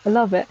 I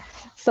love it.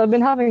 So I've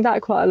been having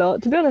that quite a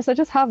lot. To be honest, I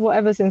just have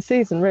whatever's in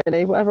season,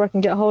 really, whatever I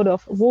can get hold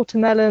of.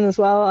 Watermelon as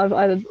well.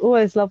 I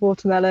always love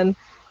watermelon.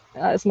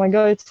 It's my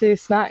go-to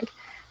snack.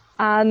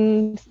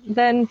 And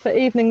then for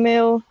evening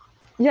meal,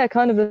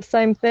 kind of the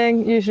same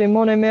thing, usually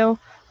mono meal,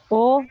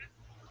 or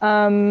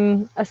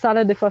a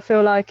salad if I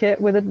feel like it,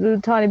 with a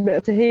tiny bit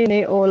of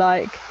tahini, or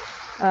like,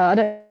 I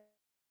don't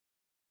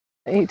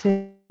eat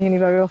tahini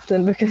very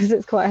often because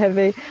it's quite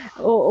heavy,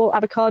 or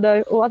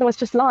avocado, or otherwise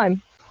just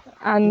lime.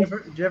 And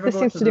this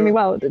seems to do me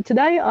well.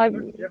 Today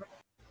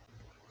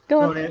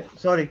Go on.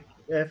 Sorry,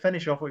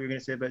 finish off what you're going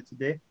to say about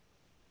today.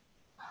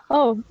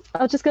 Oh,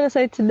 I was just going to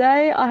say,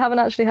 today I haven't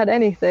actually had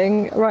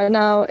anything. Right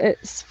now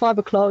it's 5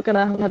 o'clock and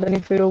I haven't had any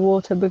food or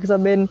water because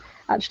I've been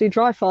actually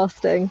dry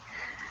fasting.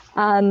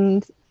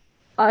 And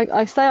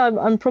I say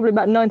I'm probably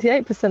about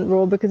 98%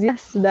 raw, because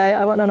yesterday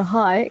I went on a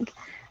hike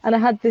and I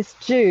had this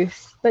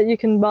juice that you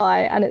can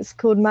buy, and it's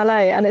called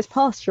Malay, and it's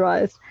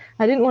pasteurized.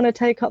 I didn't want to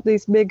take up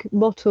these big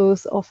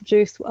bottles of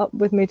juice up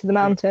with me to the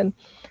mountain,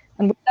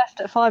 and we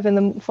left at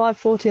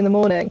 5:40 in the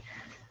morning.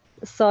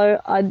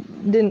 So I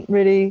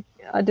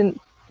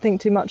didn't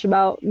think too much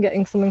about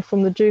getting something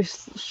from the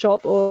juice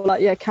shop, or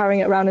like carrying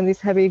it around in these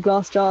heavy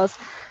glass jars.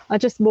 I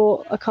just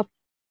bought a couple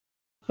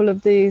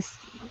of these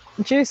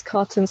juice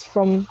cartons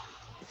from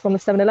the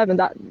 7-Eleven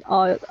that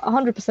are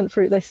 100%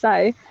 fruit, they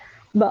say,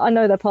 but I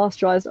know they're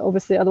pasteurized,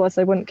 obviously, otherwise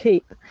they wouldn't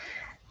keep.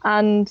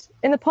 And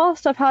in the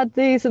past I've had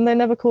these and they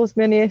never caused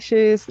me any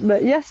issues,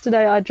 but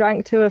yesterday I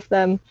drank 2 of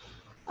them,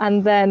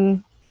 and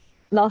then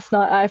last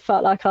night I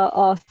felt like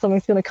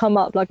something's going to come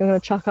up, like I'm going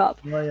to chuck up.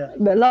 Oh, yeah.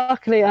 But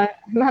luckily I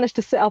managed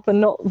to sit up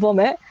and not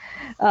vomit.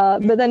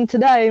 But then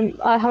today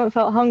I haven't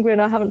felt hungry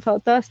and I haven't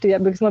felt thirsty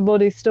yet, because my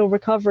body's still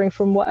recovering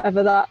from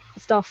whatever that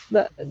stuff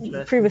that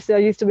previously I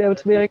used to be able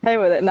to be okay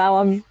with it.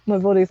 Now my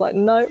body's like,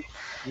 no.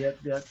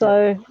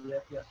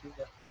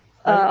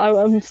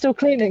 I'm still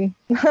cleaning.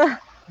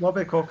 What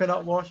about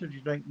coconut water? Do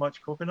you drink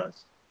much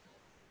coconuts?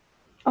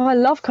 Oh, I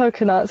love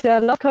coconuts. Yeah, I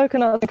love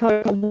coconuts and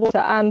coconut water.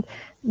 And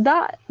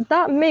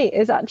that meat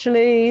is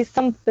actually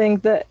something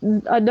that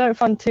I don't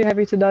find too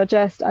heavy to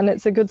digest, and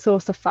it's a good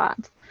source of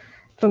fat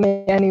for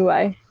me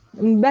anyway.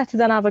 Better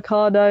than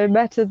avocado,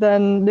 better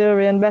than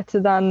durian, better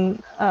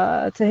than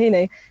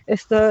tahini.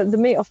 It's the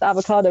meat of the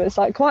avocado. It's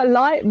like quite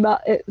light,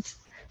 but it's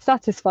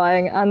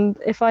satisfying. And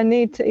if I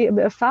need to eat a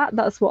bit of fat,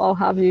 that's what I'll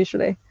have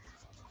usually.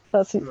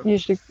 That's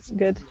usually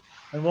good.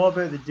 And what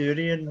about the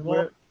durian?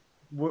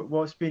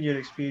 What's been your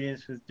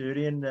experience with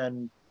durian,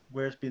 and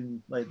where's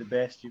been like the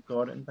best you've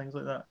got it and things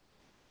like that?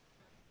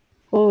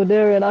 Oh,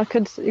 durian!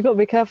 You got to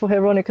be careful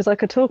here, Ronnie, because I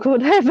could talk all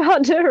day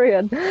about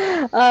durian.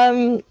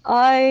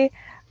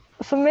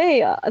 For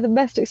me, the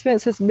best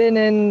experience has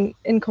been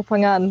in Koh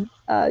Phangan.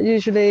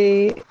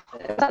 Usually,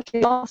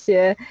 actually last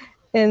year,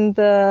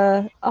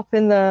 up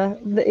in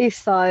the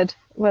east side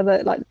where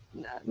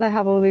they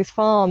have all these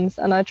farms,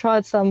 and I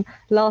tried some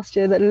last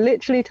year that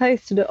literally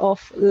tasted it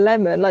off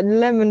lemon, like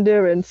lemon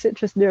durian,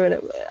 citrus durian.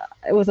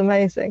 It was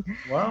amazing.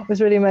 Wow. It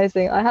was really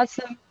amazing. I had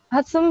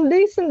some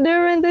decent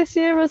durian this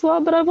year as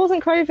well, but I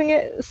wasn't craving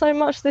it so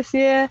much this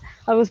year.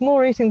 I was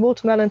more eating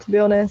watermelon, to be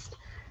honest,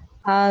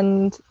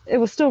 and it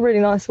was still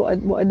really nice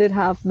what I did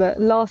have. But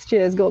last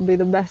year has got to be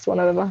the best one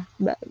I've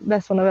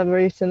ever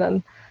eaten,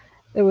 and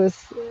it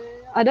was.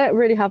 I don't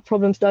really have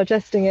problems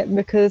digesting it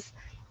because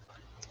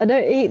I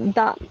don't eat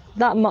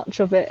that much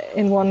of it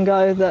in one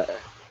go. That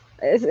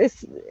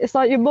it's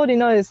like your body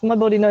knows. My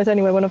body knows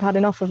anyway when I've had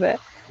enough of it.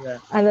 Yeah.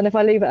 And then if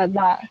I leave it at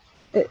that,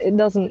 it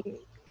doesn't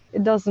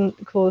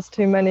cause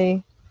too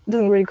many. It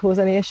doesn't really cause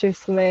any issues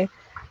for me.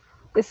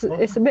 It's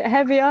a bit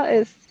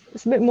heavier.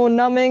 It's a bit more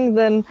numbing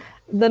than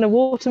a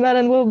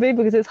watermelon will be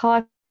because it's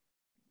high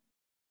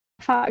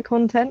fat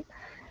content.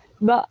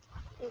 But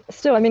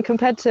still, I mean,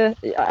 compared to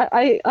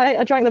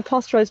I drank the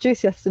pasteurized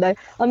juice yesterday.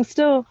 I'm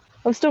still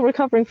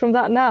recovering from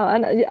that now,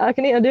 and I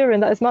can eat a durian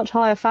that is much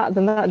higher fat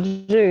than that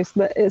juice,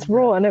 but it's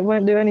raw and it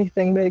won't do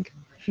anything big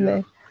for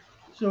me.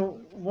 So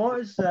what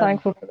is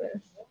Thankful for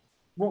this.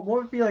 What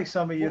would be like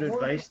some of your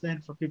advice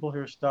then for people who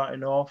are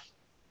starting off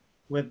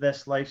with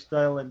this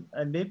lifestyle,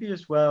 and maybe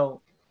as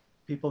well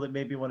people that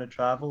maybe want to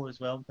travel as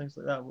well and things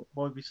like that? What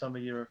would be some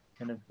of your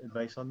kind of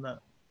advice on that?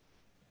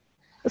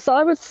 So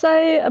I would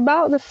say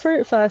about the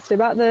fruit firstly,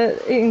 about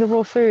the eating the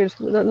raw food,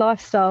 the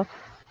lifestyle.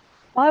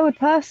 I would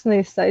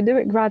personally say do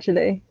it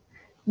gradually,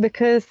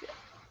 because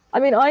I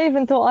mean, I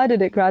even thought I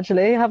did it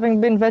gradually, having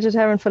been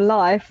vegetarian for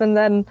life and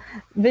then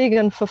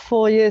vegan for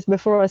 4 years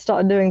before I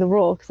started doing the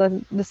raw, because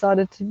I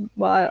decided to,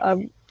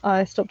 well,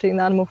 I stopped eating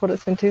the animal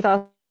products in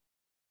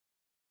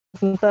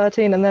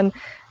 2013, and then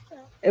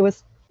it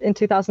was at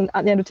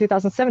the end of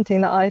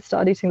 2017 that I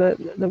started eating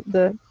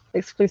the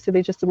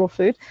exclusively just the raw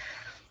food.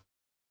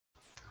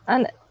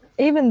 And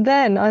even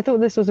then, I thought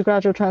this was a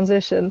gradual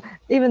transition.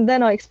 Even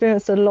then, I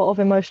experienced a lot of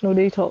emotional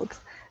detox,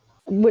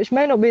 which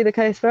may not be the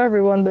case for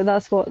everyone, but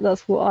that's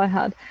what I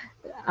had.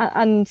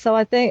 And so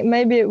I think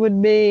maybe it would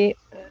be,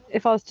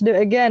 if I was to do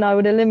it again, I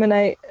would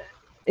eliminate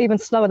even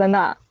slower than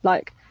that.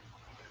 Like,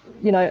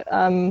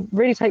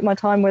 really take my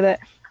time with it.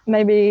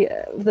 Maybe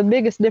the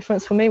biggest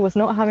difference for me was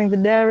not having the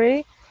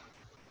dairy,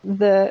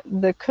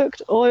 the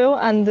cooked oil,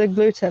 and the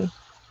gluten.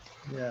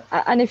 Yeah.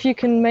 And if you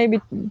can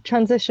maybe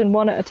transition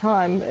one at a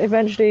time,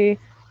 eventually,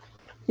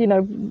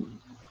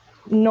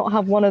 not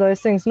have one of those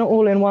things, not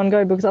all in one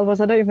go, because otherwise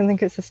I don't even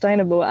think it's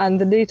sustainable.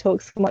 And the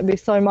detox might be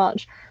so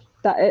much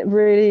that it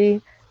really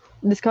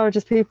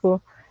discourages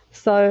people.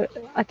 So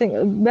I think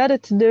better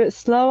to do it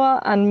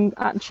slower and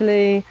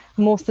actually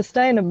more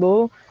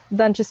sustainable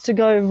than just to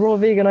go raw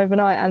vegan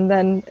overnight and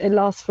then it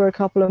lasts for a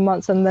couple of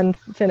months and then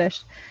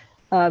finished.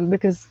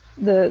 Because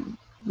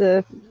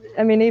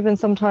I mean, even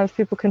sometimes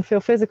people can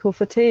feel physical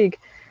fatigue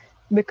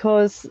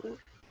because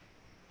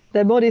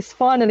their body's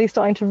finally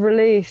starting to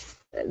release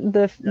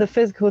the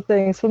physical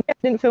things. For me, I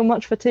didn't feel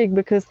much fatigue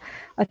because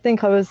I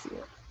think there was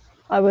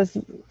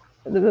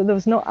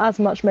not as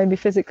much maybe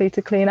physically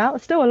to clean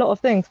out. Still a lot of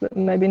things, but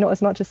maybe not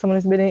as much as someone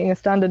who's been eating a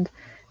standard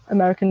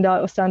American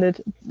diet or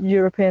standard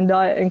European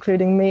diet,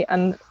 including meat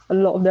and a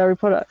lot of dairy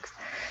products.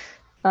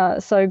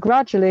 So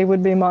gradually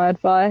would be my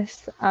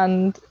advice.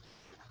 And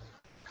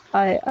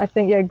I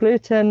think, yeah,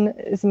 gluten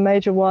is a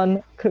major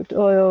one, cooked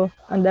oil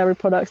and dairy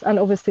products, and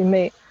obviously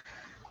meat,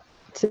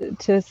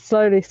 to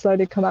slowly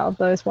come out of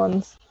those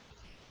ones.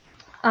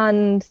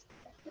 And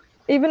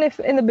even if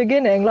in the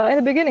beginning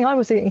I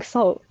was eating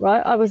salt,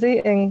 right? I was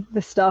eating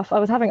this stuff, I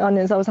was having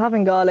onions, I was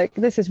having garlic.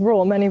 This is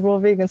raw, many raw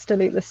vegans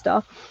still eat this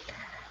stuff.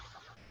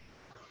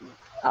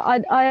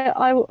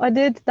 I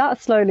did that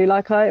slowly.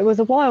 It was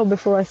a while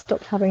before I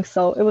stopped having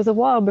salt. It was a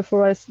while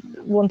before I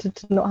wanted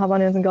to not have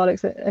onions and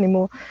garlics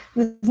anymore.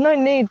 There's no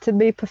need to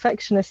be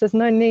perfectionist. There's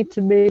no need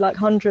to be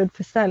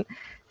 100%.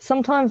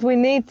 Sometimes we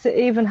need to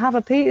even have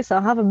a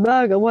pizza, have a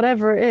burger,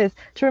 whatever it is,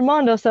 to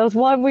remind ourselves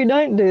why we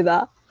don't do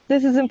that.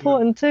 This is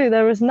important too.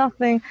 There is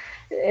nothing,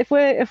 if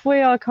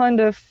we are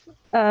kind of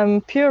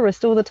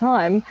purist all the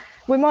time,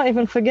 we might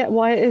even forget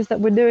why it is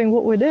that we're doing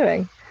what we're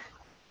doing.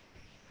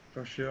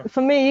 For sure.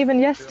 For me, even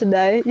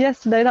yesterday,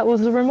 that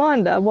was a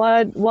reminder why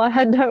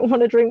I don't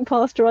want to drink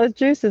pasteurized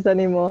juices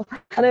anymore.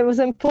 And it was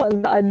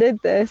important that I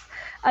did this.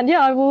 And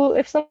yeah, I will,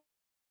 if someone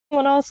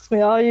asks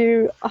me, are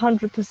you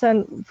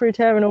 100%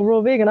 fruitarian or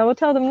raw vegan? I will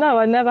tell them no,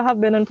 I never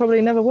have been and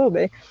probably never will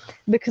be.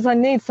 Because I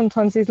need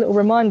sometimes these little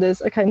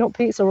reminders, okay, not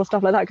pizza or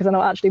stuff like that, because then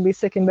I'll actually be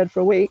sick in bed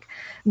for a week,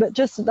 but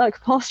just like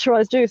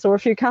pasteurized juice or a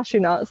few cashew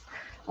nuts,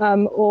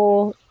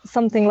 or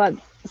something like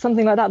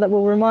something like that that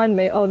will remind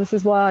me, oh, this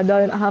is why I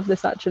don't have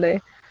this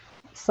actually.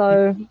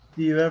 So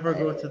Do you ever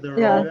go to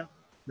yeah,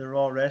 the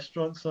raw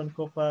restaurants on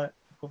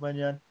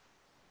Copenhagen?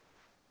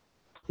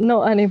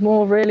 not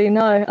anymore really,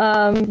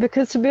 no.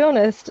 Because to be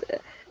honest,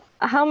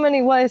 how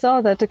many ways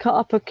are there to cut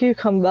up a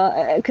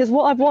cucumber? Because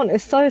what I want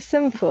is so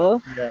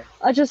simple. Yeah,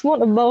 I just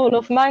want a bowl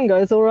of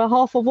mangoes or a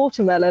half a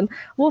watermelon.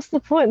 What's the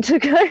point to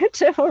go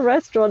to a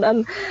restaurant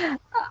and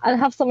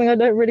have something I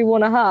don't really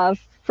want to have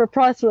for a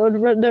price that I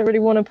don't really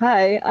want to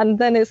pay, and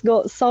then it's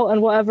got salt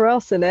and whatever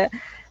else in it?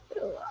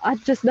 I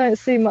just don't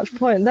see much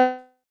point.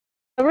 There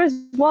is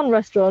one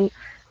restaurant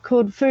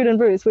called Food and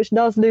Roots which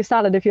does do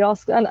salad if you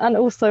ask, and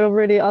also a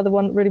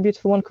really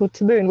beautiful one called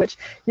Taboon, which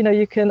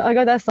you can, I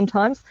go there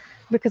sometimes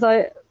because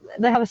they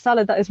have a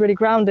salad that is really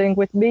grounding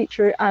with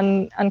beetroot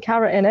and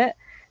carrot in it,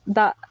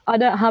 that I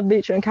don't have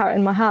beetroot and carrot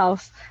in my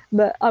house,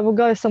 but I will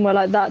go somewhere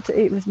like that to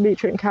eat this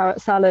beetroot and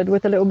carrot salad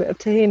with a little bit of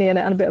tahini in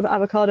it and a bit of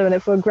avocado in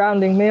it for a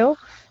grounding meal.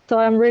 So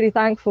I'm really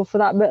thankful for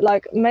that. But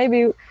like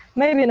maybe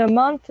in a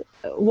month,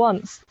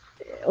 once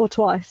or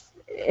twice,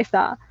 if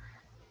that,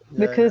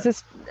 because yeah,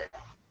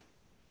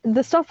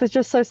 the stuff is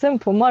just so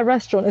simple. My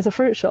restaurant is a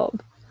fruit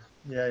shop.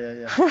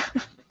 yeah.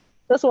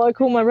 That's what I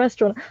call my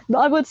restaurant. But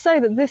I would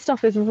say that this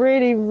stuff is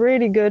really,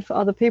 really good for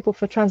other people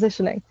for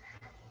transitioning.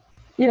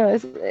 Sure.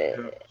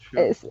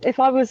 If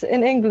I was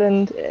in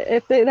England,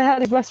 if they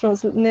had these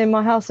restaurants near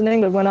my house in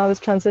England when I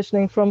was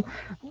transitioning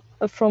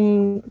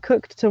from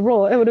cooked to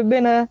raw, it would have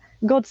been a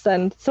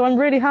godsend. So I'm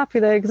really happy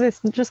they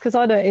exist. Just because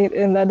I don't eat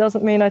in there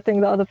doesn't mean I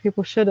think that other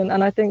people shouldn't.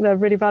 And I think they're a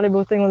really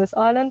valuable thing on this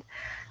island,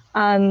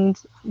 and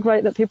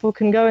great that people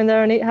can go in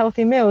there and eat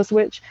healthy meals,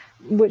 which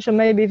are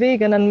maybe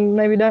vegan and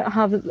maybe don't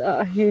have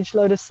a huge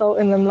load of salt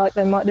in them like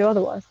they might do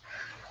otherwise.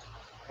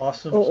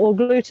 Awesome. Or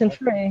gluten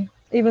free,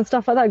 even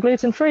stuff like that.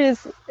 Gluten free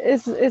is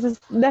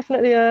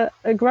definitely a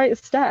great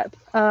step,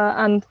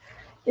 and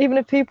even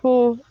if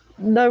people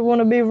don't want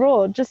to be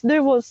raw, just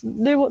do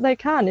what they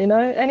can.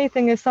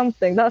 Anything is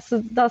something. That's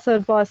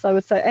advice I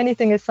would say.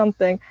 Anything is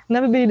something.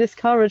 Never be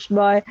discouraged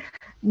by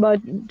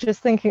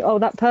just thinking, oh,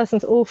 that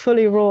person's all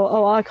fully raw,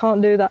 oh, I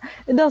can't do that.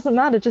 It doesn't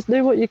matter, just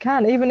do what you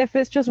can, even if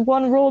it's just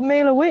one raw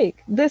meal a week.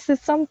 This is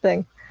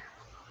something.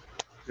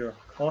 Sure.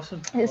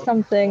 Awesome. It's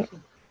something.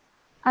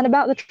 And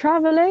about the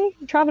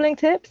traveling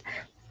tips,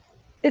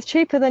 it's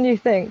cheaper than you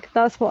think.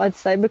 That's what I'd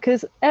say,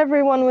 because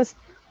everyone was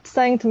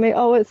saying to me,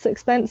 oh, it's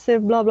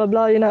expensive, blah blah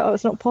blah, oh,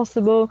 it's not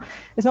possible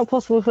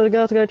for the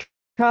girl to go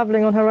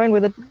traveling on her own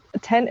with a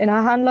tent in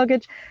her hand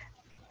luggage.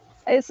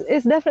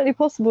 It's definitely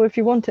possible if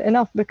you want it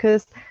enough,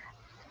 because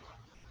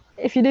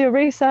if you do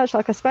research,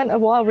 like I spent a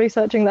while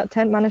researching that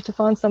tent, managed to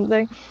find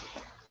something,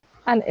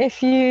 and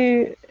if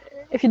you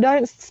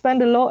don't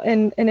spend a lot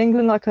in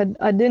England, like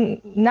I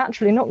didn't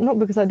naturally, not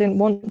because I didn't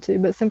want to,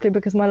 but simply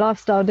because my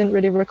lifestyle didn't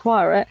really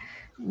require it,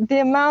 the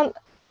amount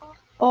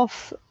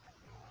of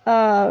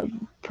the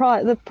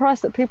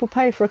price that people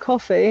pay for a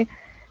coffee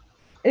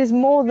is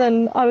more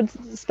than I would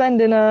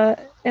spend in a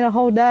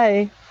whole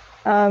day.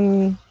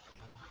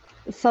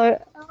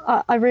 So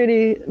I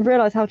really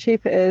realised how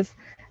cheap it is.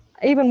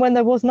 Even when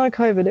there was no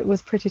COVID, it was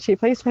pretty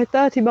cheap. I used to pay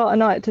 30 baht a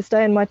night to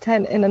stay in my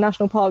tent in a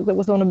national park that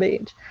was on a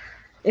beach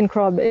in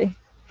Krabi,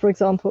 for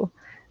example.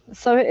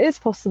 So it is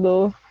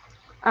possible,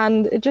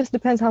 and it just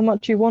depends how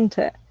much you want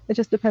it.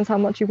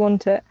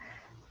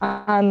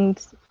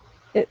 And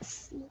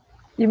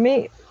you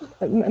meet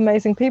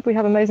amazing people, you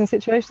have amazing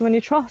situations when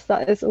you trust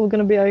that it's all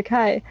going to be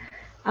okay,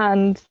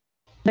 and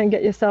don't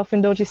get yourself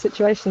in dodgy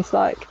situations.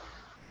 Like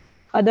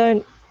I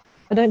don't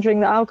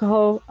drink the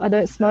alcohol, I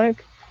don't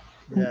smoke.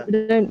 Yeah. I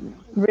don't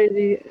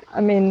really,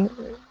 I mean,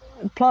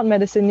 plant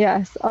medicine,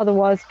 yes,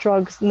 otherwise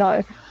drugs,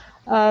 no.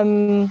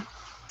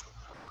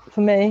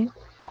 For me,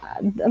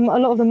 a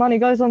lot of the money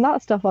goes on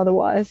that stuff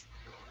otherwise.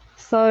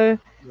 So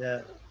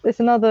Yeah.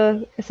 it's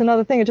another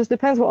thing. It just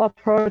depends what our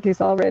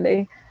priorities are,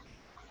 really.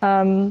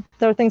 There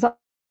are things like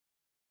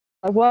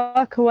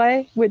work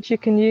away, which you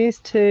can use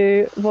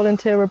to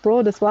volunteer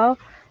abroad as well,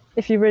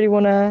 if you really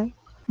want to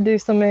do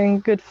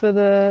something good for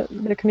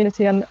the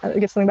community and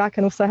give something back,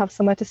 and also have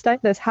somewhere to stay.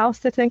 There's house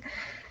sitting,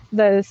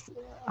 there's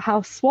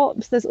house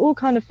swaps, there's all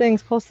kind of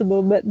things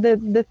possible. But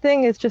the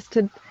thing is just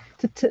to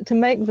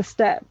make the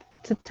step,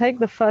 to take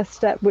the first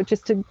step, which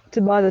is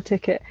to buy the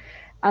ticket.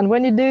 And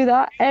when you do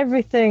that,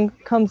 everything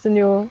comes in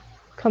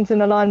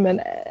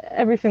alignment.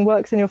 Everything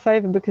works in your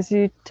favor because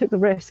you took the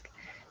risk.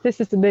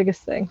 This is the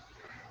biggest thing.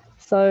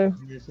 So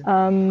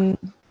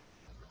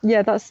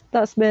yeah,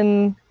 that's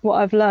been what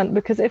I've learned,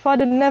 because if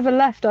I'd have never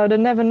left, I would have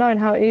never known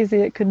how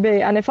easy it could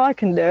be. And if I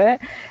can do it,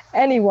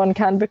 anyone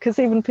can, because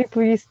even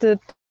people used to,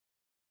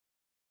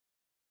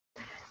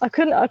 I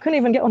couldn't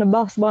even get on a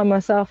bus by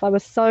myself. I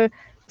was so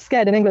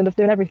scared in England of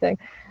doing everything.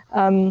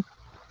 So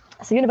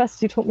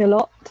university taught me a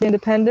lot to be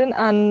independent,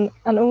 and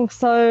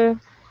also,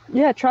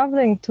 yeah,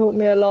 traveling taught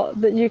me a lot,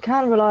 that you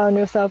can rely on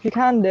yourself, you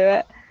can do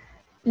it,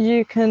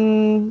 you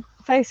can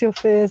face your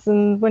fears,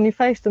 and when you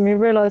face them, you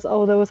realize,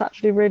 oh, there was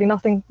actually really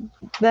nothing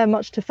there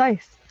much to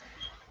face.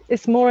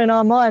 it's more in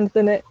our mind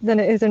than it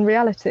is in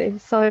reality.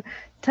 So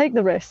take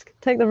the risk,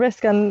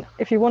 and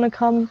if you want to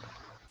come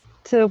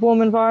to a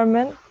warm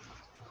environment,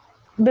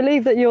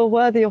 believe that you're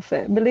worthy of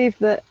it, believe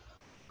that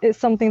it's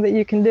something that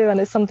you can do and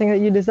it's something that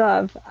you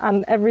deserve,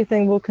 and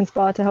everything will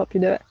conspire to help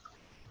you do it.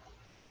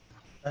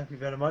 Thank you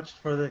very much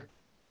for the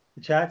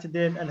chat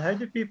today. And how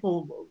do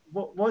people,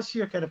 what's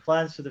your kind of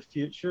plans for the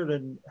future,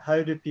 and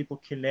how do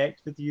people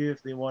connect with you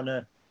if they want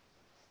to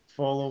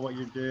follow what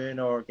you're doing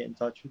or get in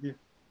touch with you?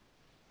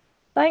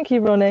 Thank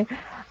you, Ronnie.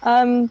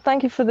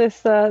 Thank you for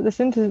this this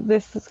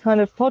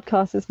kind of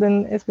podcast. It's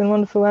been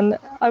wonderful. And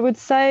I would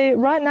say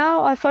right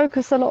now I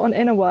focus a lot on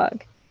inner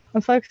work.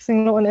 I'm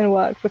focusing a lot on inner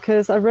work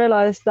because I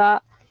realized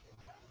that,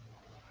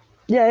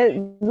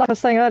 like I was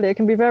saying earlier, it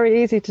can be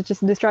very easy to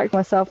just distract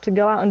myself, to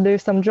go out and do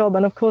some job.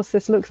 And of course,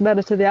 this looks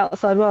better to the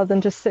outside world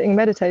than just sitting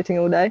meditating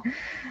all day.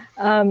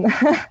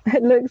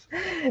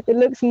 It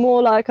looks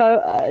more like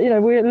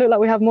we look like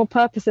we have more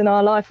purpose in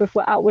our life if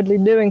we're outwardly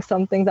doing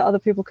something that other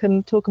people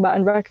can talk about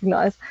and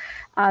recognize.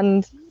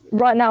 And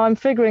right now I'm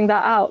figuring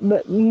that out,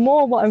 but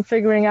more what I'm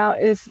figuring out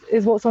is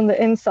what's on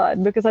the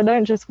inside, because I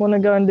don't just want to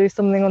go and do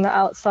something on the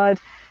outside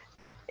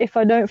if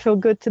I don't feel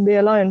good to be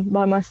alone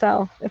by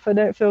myself, if I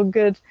don't feel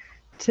good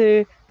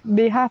to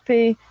be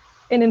happy,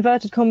 in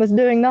inverted commas,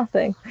 doing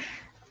nothing.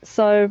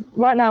 So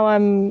right now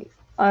I'm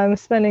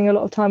spending a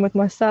lot of time with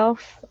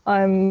myself.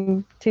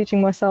 I'm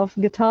teaching myself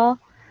guitar,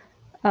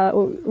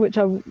 which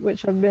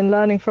I've been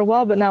learning for a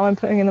while, but now I'm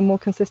putting in a more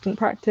consistent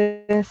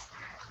practice.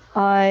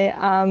 I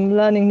am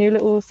learning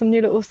some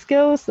new little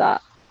skills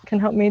that can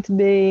help me to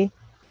be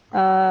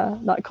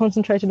like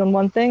concentrated on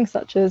one thing,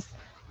 such as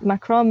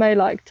macrame,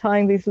 like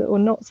tying these little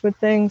knots with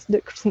things,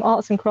 some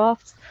arts and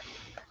crafts,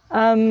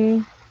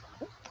 and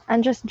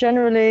just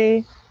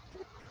generally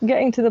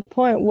getting to the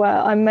point where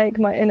I make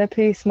my inner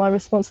peace my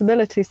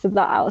responsibility, so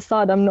that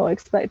outside I'm not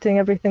expecting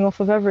everything off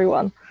of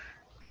everyone.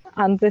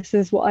 And this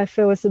is what I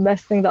feel is the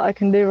best thing that I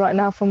can do right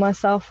now for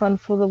myself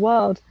and for the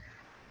world.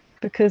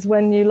 Because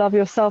when you love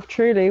yourself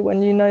truly,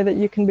 when you know that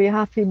you can be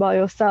happy by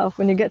yourself,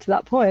 when you get to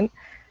that point,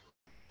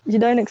 you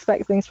don't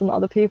expect things from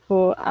other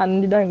people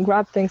and you don't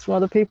grab things from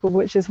other people,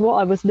 which is what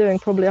I was doing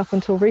probably up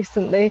until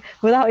recently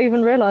without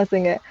even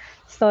realizing it.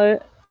 So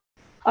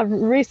I've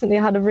recently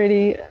had a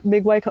really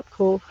big wake-up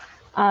call,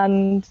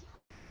 and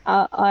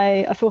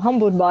I feel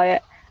humbled by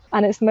it,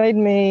 and it's made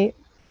me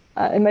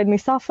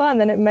suffer,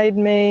 and then it made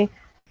me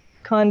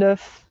kind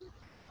of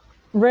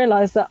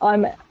realize that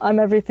I'm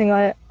everything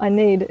I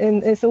need,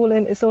 and it's all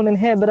in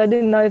here. But I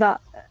didn't know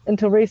that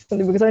until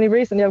recently, because only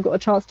recently I've got a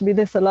chance to be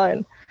this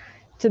alone,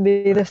 to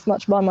be this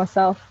much by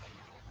myself.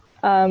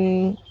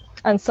 And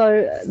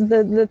so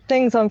the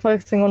things I'm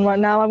focusing on right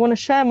now, I want to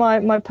share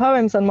my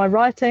poems and my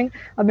writing.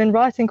 I've been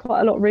writing quite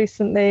a lot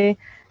recently,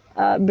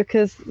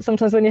 because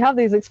sometimes when you have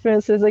these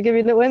experiences, they give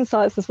you little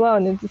insights as well,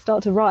 and you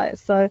start to write.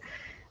 So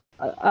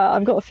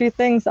I've got a few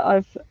things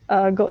that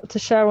I've got to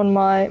share on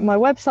my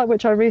website,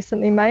 which I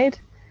recently made.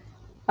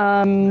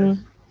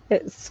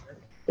 It's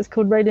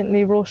called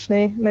Radiantly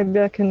Roshni. Maybe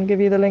I can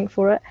give you the link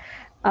for it.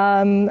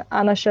 And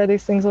I share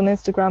these things on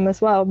Instagram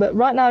as well. But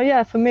right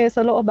now, for me, it's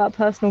a lot about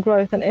personal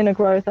growth and inner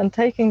growth, and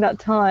taking that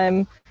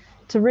time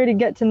to really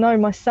get to know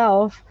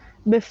myself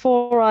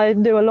before I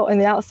do a lot in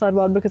the outside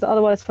world, because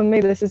otherwise for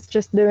me this is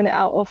just doing it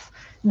out of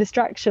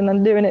distraction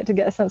and doing it to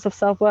get a sense of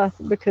self-worth,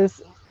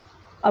 because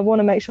I want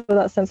to make sure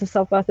that sense of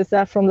self-worth is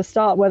there from the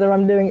start,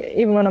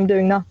 even when I'm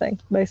doing nothing,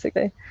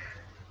 basically.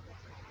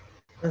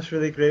 That's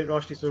really great,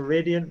 Roshni. So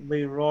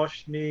Radiantly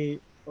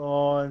Roshni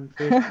on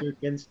Facebook,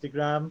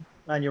 Instagram,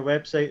 and your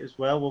website as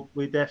well.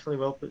 We definitely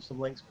will put some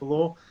links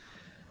below.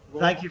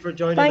 Thank you for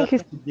joining us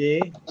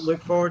today.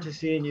 Look forward to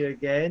seeing you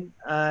again.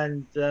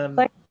 And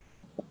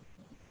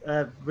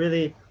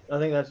really, I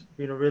think that's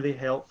been a really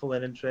helpful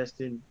and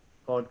interesting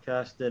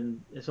podcast.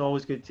 And it's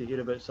always good to hear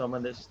about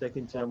someone that's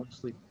sticking to a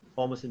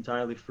almost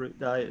entirely fruit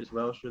diet as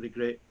well. It's really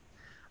great.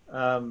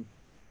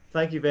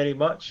 Thank you very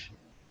much.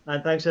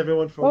 And thanks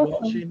everyone for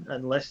watching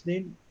and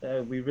listening.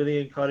 We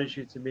really encourage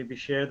you to maybe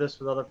share this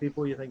with other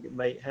people you think it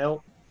might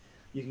help.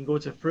 You can go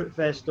to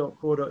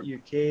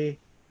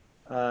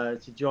fruitfest.co.uk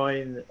to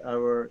join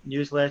our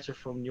newsletter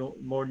for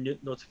more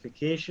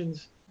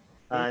notifications,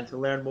 and to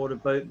learn more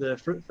about the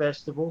Fruit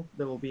Festival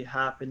that will be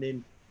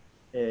happening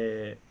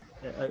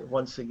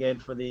once again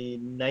for the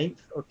 9th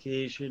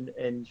occasion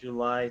in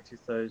July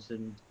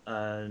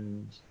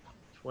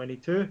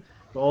 2022.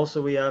 But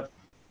also we have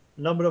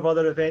a number of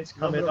other events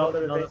coming up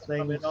and other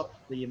things that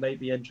you might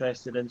be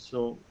interested in,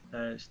 so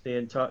stay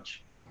in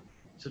touch.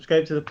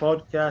 Subscribe to the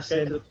podcast,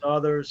 send it to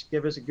others,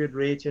 give us a good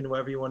rating,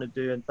 whatever you want to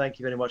do, and thank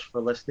you very much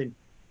for listening.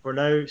 For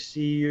now,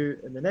 see you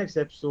in the next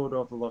episode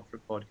of the Love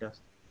Fruit Podcast.